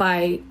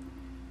by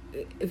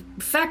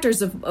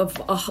factors of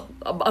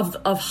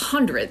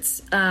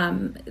hundreds.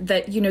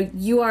 That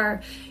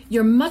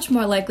you're much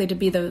more likely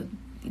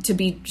to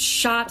be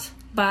shot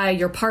by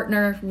your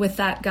partner with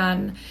that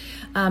gun.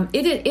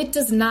 It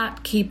does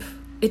not keep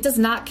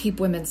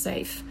women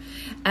safe.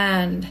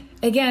 And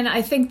again,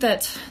 I think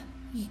that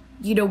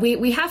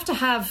we have to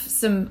have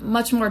some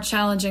much more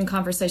challenging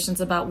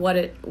conversations about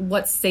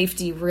what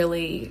safety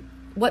really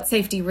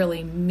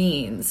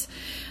means.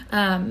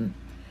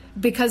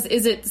 Because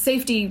is it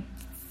safety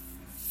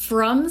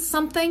from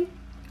something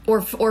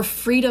or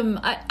freedom?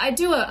 I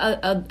do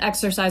a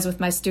exercise with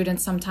my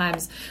students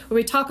sometimes where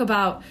we talk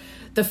about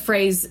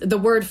the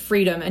word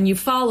freedom, and you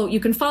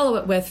can follow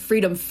it with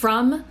freedom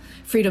from,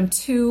 freedom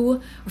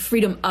to, or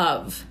freedom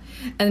of.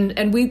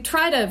 And we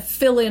try to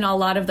fill in a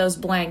lot of those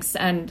blanks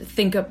and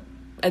think of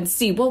and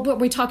see, well, what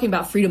we're talking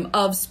about, freedom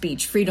of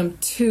speech, freedom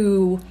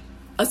to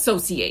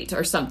associate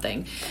or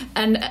something.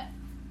 And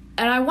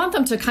I want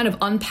them to kind of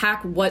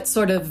unpack what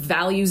sort of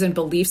values and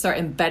beliefs are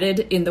embedded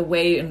in the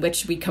way in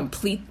which we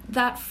complete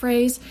that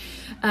phrase.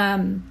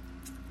 But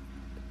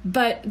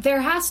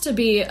there has to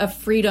be a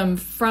freedom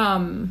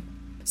from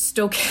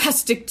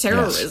stochastic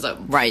terrorism.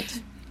 Yes.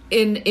 Right.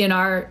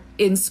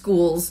 In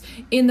schools,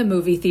 in the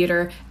movie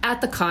theater, at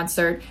the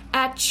concert,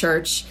 at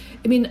church.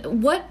 I mean,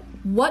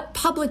 what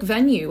public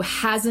venue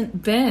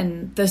hasn't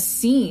been the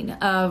scene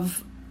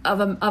of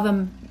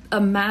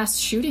a mass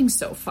shooting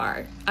so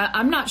far?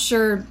 I'm not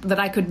sure that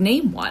I could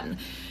name one.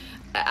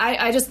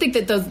 I just think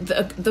that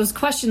those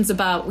questions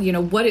about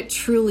what it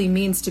truly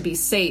means to be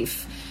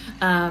safe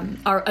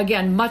are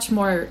again much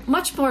more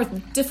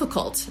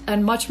difficult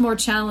and much more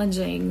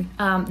challenging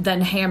than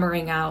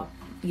hammering out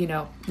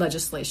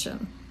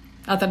legislation.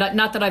 Not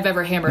that I've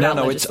ever hammered out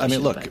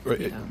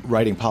legislation.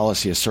 Writing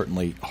policy is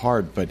certainly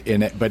hard, but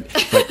in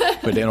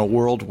a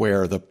world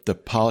where the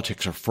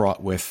politics are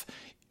fraught with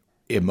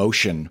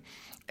emotion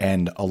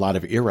and a lot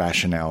of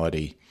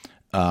irrationality,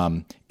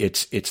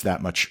 it's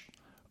that much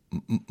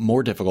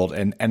more difficult.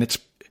 And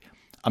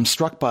I'm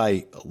struck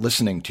by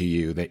listening to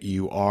you that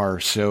you are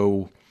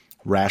so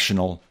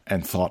rational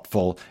and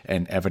thoughtful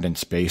and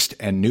evidence-based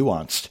and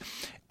nuanced.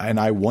 And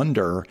I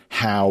wonder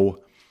how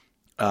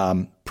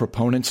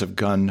proponents of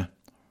gun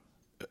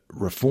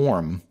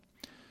reform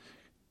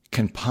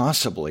can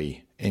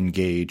possibly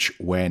engage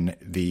when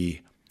the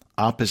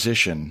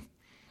opposition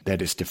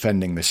that is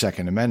defending the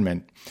Second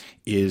Amendment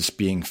is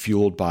being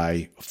fueled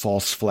by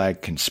false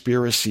flag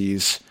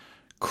conspiracies,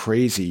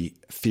 crazy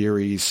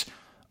theories,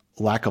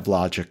 lack of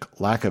logic,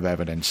 lack of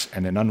evidence,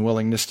 and an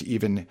unwillingness to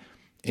even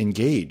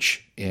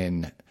engage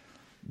in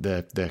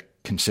the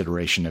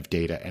consideration of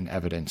data and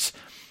evidence.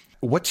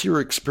 What's your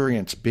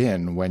experience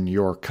been when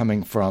you're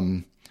coming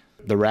from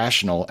the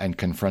rational and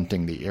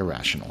confronting the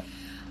irrational?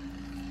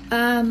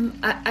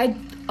 I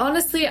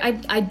honestly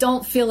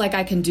don't feel like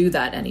I can do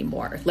that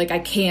anymore. Like I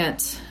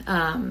can't.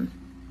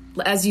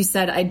 As you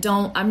said,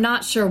 I'm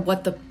not sure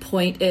what the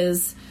point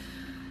is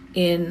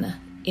in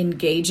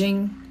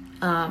engaging.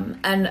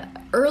 And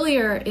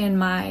earlier in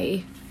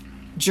my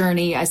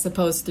journey, I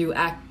suppose through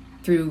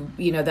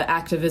the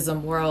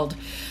activism world,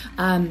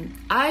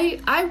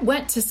 I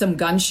went to some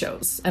gun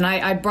shows, and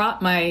I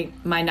brought my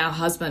now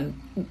husband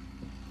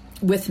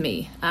with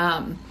me.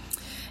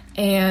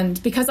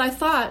 And because I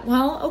thought,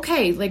 well,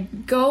 okay,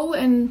 like go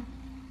and,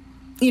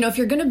 if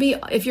you're going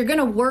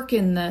to work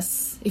in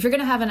this, if you're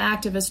going to have an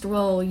activist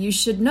role, you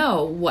should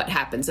know what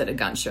happens at a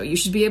gun show. You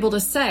should be able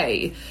to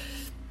say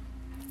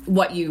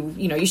what you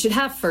should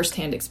have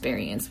firsthand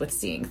experience with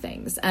seeing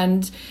things.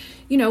 And,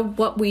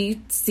 what we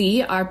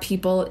see are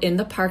people in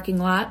the parking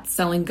lot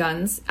selling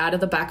guns out of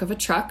the back of a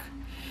truck.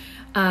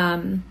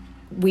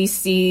 We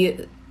see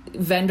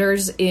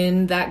vendors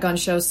in that gun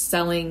show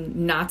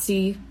selling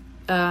Nazi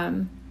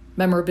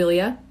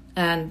memorabilia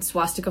and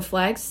swastika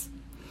flags.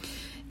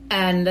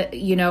 And,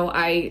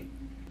 I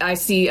I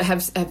see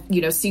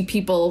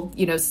people,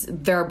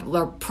 there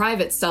are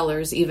private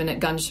sellers even at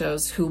gun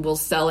shows who will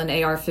sell an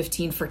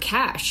AR-15 for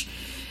cash.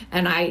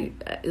 And I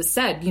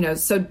said,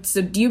 so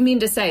do you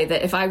mean to say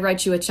that if I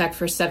write you a check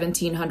for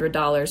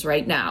 $1,700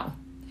 right now,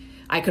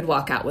 I could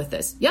walk out with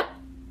this? Yep.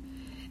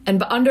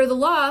 And under the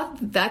law,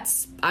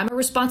 I'm a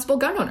responsible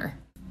gun owner.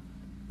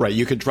 Right.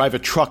 You could drive a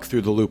truck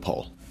through the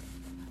loophole.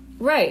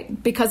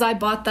 Right. Because I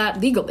bought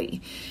that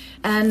legally.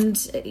 And,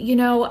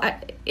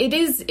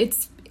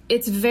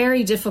 it's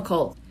very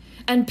difficult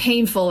and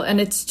painful.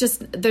 And it's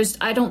just,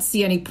 I don't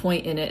see any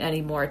point in it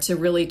anymore to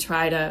really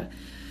try to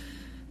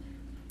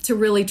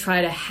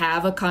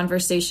have a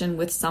conversation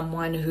with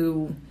someone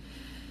who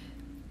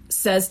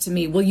says to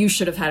me, well, you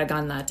should have had a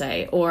gun that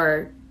day.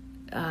 Or,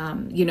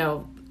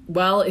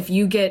 well, if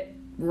you get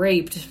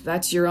raped,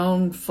 that's your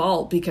own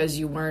fault because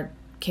you weren't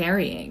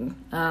carrying.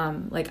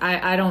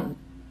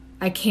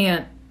 I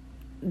can't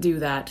do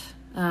that.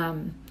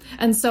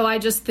 And so I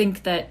just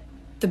think that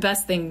the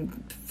best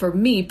thing for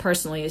me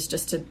personally is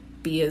just to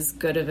be as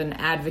good of an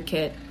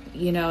advocate,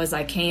 as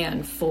I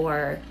can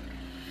for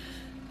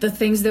the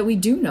things that we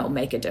do know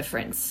make a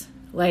difference.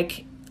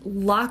 Like,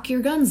 lock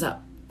your guns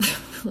up.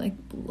 like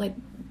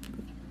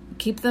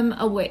keep them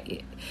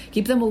away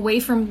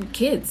from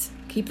kids,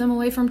 keep them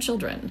away from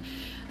children.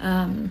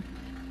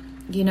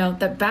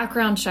 That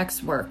background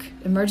checks work,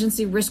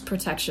 emergency risk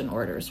protection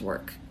orders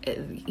work.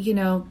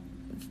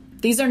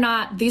 These are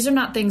not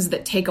things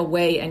that take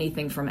away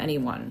anything from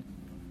anyone.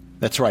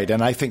 That's right.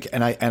 And I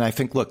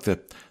think look, the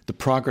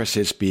progress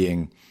is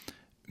being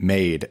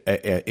made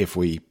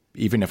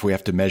even if we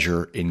have to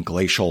measure in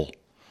glacial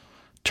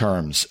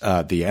terms.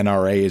 The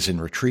NRA is in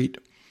retreat.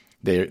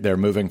 They're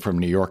moving from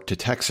New York to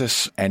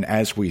Texas. And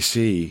as we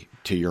see,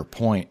 to your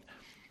point,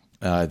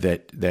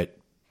 that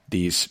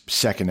these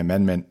Second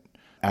Amendment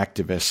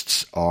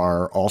activists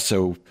are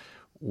also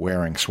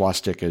wearing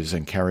swastikas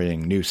and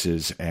carrying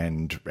nooses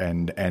and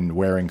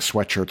wearing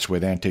sweatshirts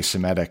with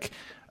anti-Semitic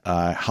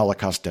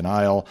Holocaust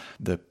denial.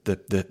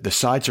 The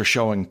sides are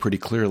showing pretty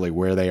clearly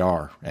where they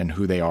are and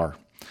who they are.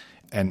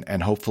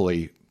 And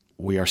hopefully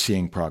we are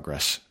seeing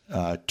progress.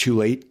 Too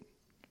late,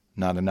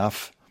 not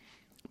enough,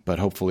 but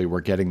hopefully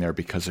we're getting there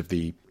because of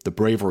the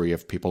bravery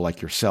of people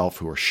like yourself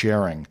who are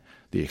sharing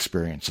the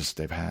experiences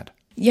they've had.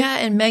 Yeah,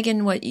 and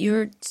Megan, what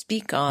you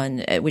speak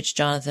on, which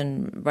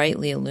Jonathan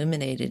rightly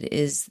illuminated,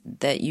 is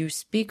that you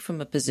speak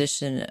from a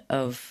position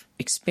of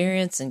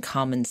experience and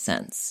common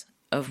sense,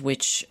 of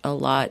which a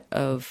lot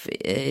of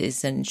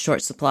is in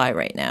short supply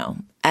right now.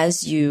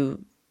 As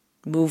you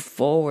move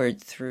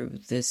forward through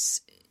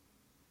this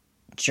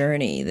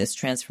journey, this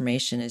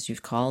transformation, as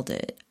you've called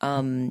it,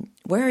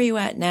 where are you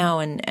at now,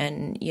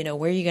 and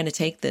where are you going to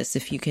take this,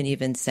 if you can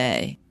even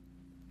say?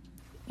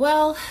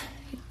 Well,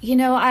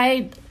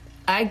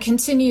 I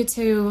continue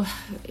to,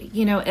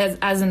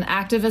 as an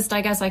activist,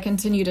 I guess I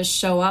continue to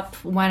show up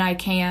when I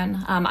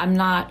can. I'm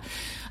not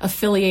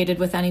affiliated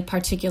with any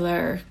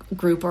particular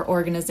group or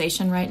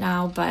organization right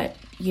now, but,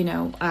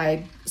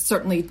 I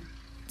certainly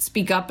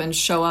speak up and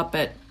show up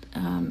at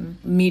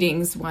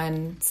meetings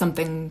when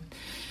something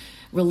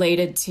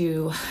related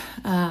to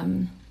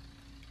gun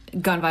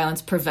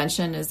violence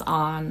prevention is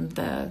on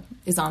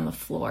the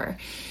floor.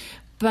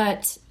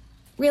 But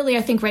really,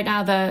 I think right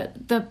now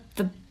the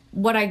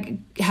what I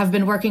have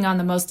been working on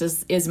the most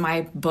is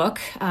my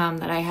book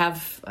that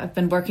I've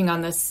been working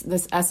on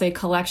this essay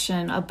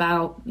collection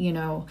about,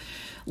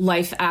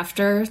 life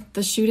after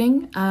the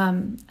shooting.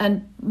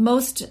 And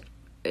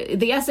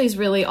the essays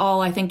really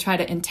all, I think, try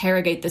to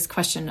interrogate this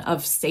question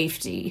of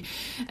safety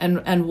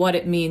and what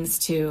it means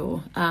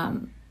to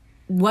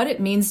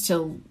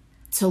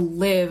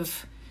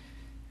live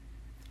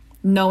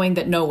knowing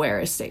that nowhere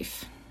is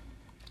safe.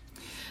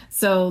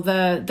 So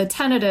the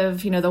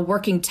tentative, the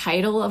working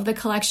title of the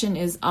collection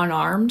is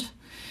Unarmed.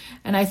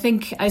 And I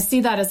think I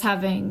see that as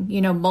having,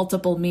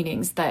 multiple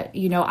meanings, that,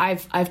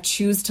 I've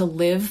choose to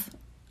live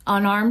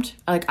unarmed.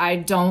 Like, I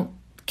don't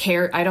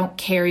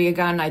carry a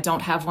gun. I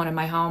don't have one in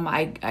my home.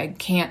 I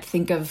can't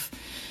think of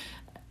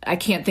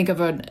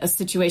a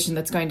situation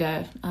that's going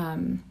to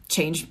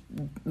change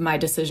my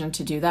decision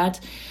to do that.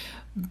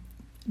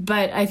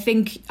 But I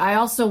think I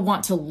also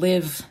want to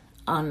live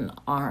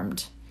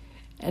unarmed.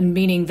 And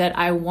meaning that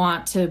I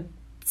want to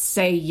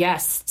say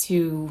yes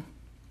to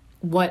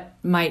what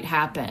might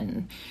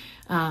happen.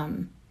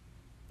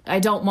 I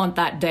don't want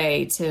that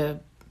day to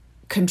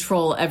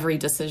control every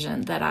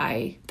decision that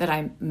I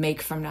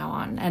make from now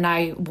on. And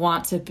I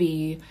want to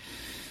be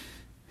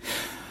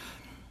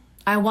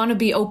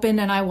open,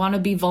 and I want to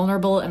be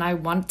vulnerable, and I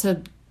want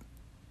to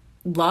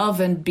love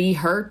and be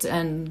hurt,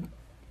 and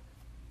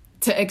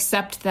to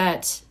accept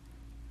that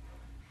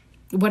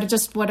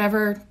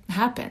whatever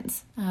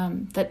happens,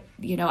 that,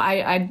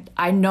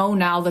 I know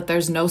now that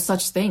there's no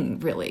such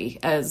thing really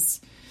as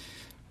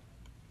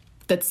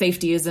that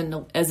safety is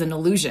as an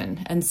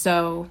illusion. And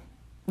so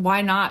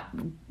why not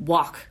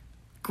walk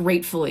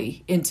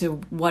gratefully into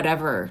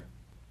whatever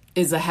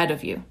is ahead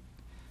of you?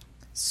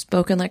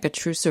 Spoken like a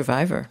true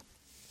survivor.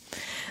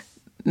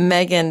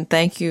 Megan,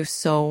 thank you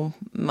so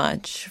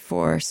much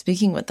for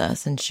speaking with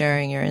us and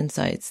sharing your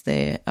insights.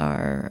 They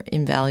are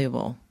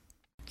invaluable.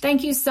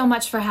 Thank you so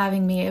much for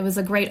having me. It was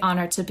a great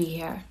honor to be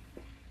here.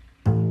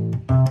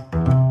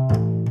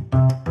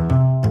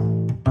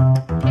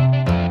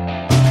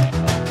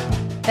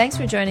 Thanks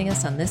for joining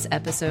us on this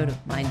episode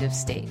of Mind of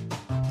State.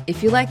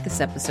 If you like this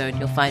episode,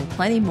 you'll find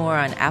plenty more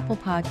on Apple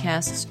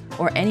Podcasts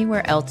or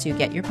anywhere else you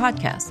get your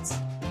podcasts.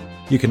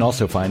 You can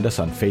also find us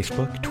on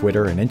Facebook,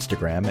 Twitter, and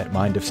Instagram at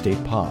Mind of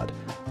State Pod.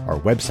 Our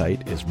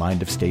website is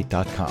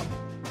mindofstate.com.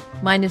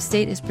 Mind of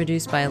State is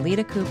produced by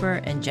Alita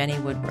Cooper and Jenny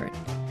Woodward.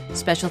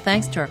 Special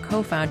thanks to our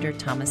co-founder,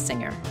 Thomas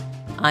Singer.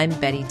 I'm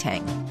Betty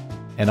Tang.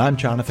 And I'm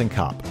Jonathan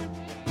Kopp.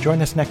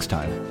 Join us next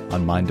time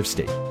on Mind of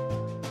State.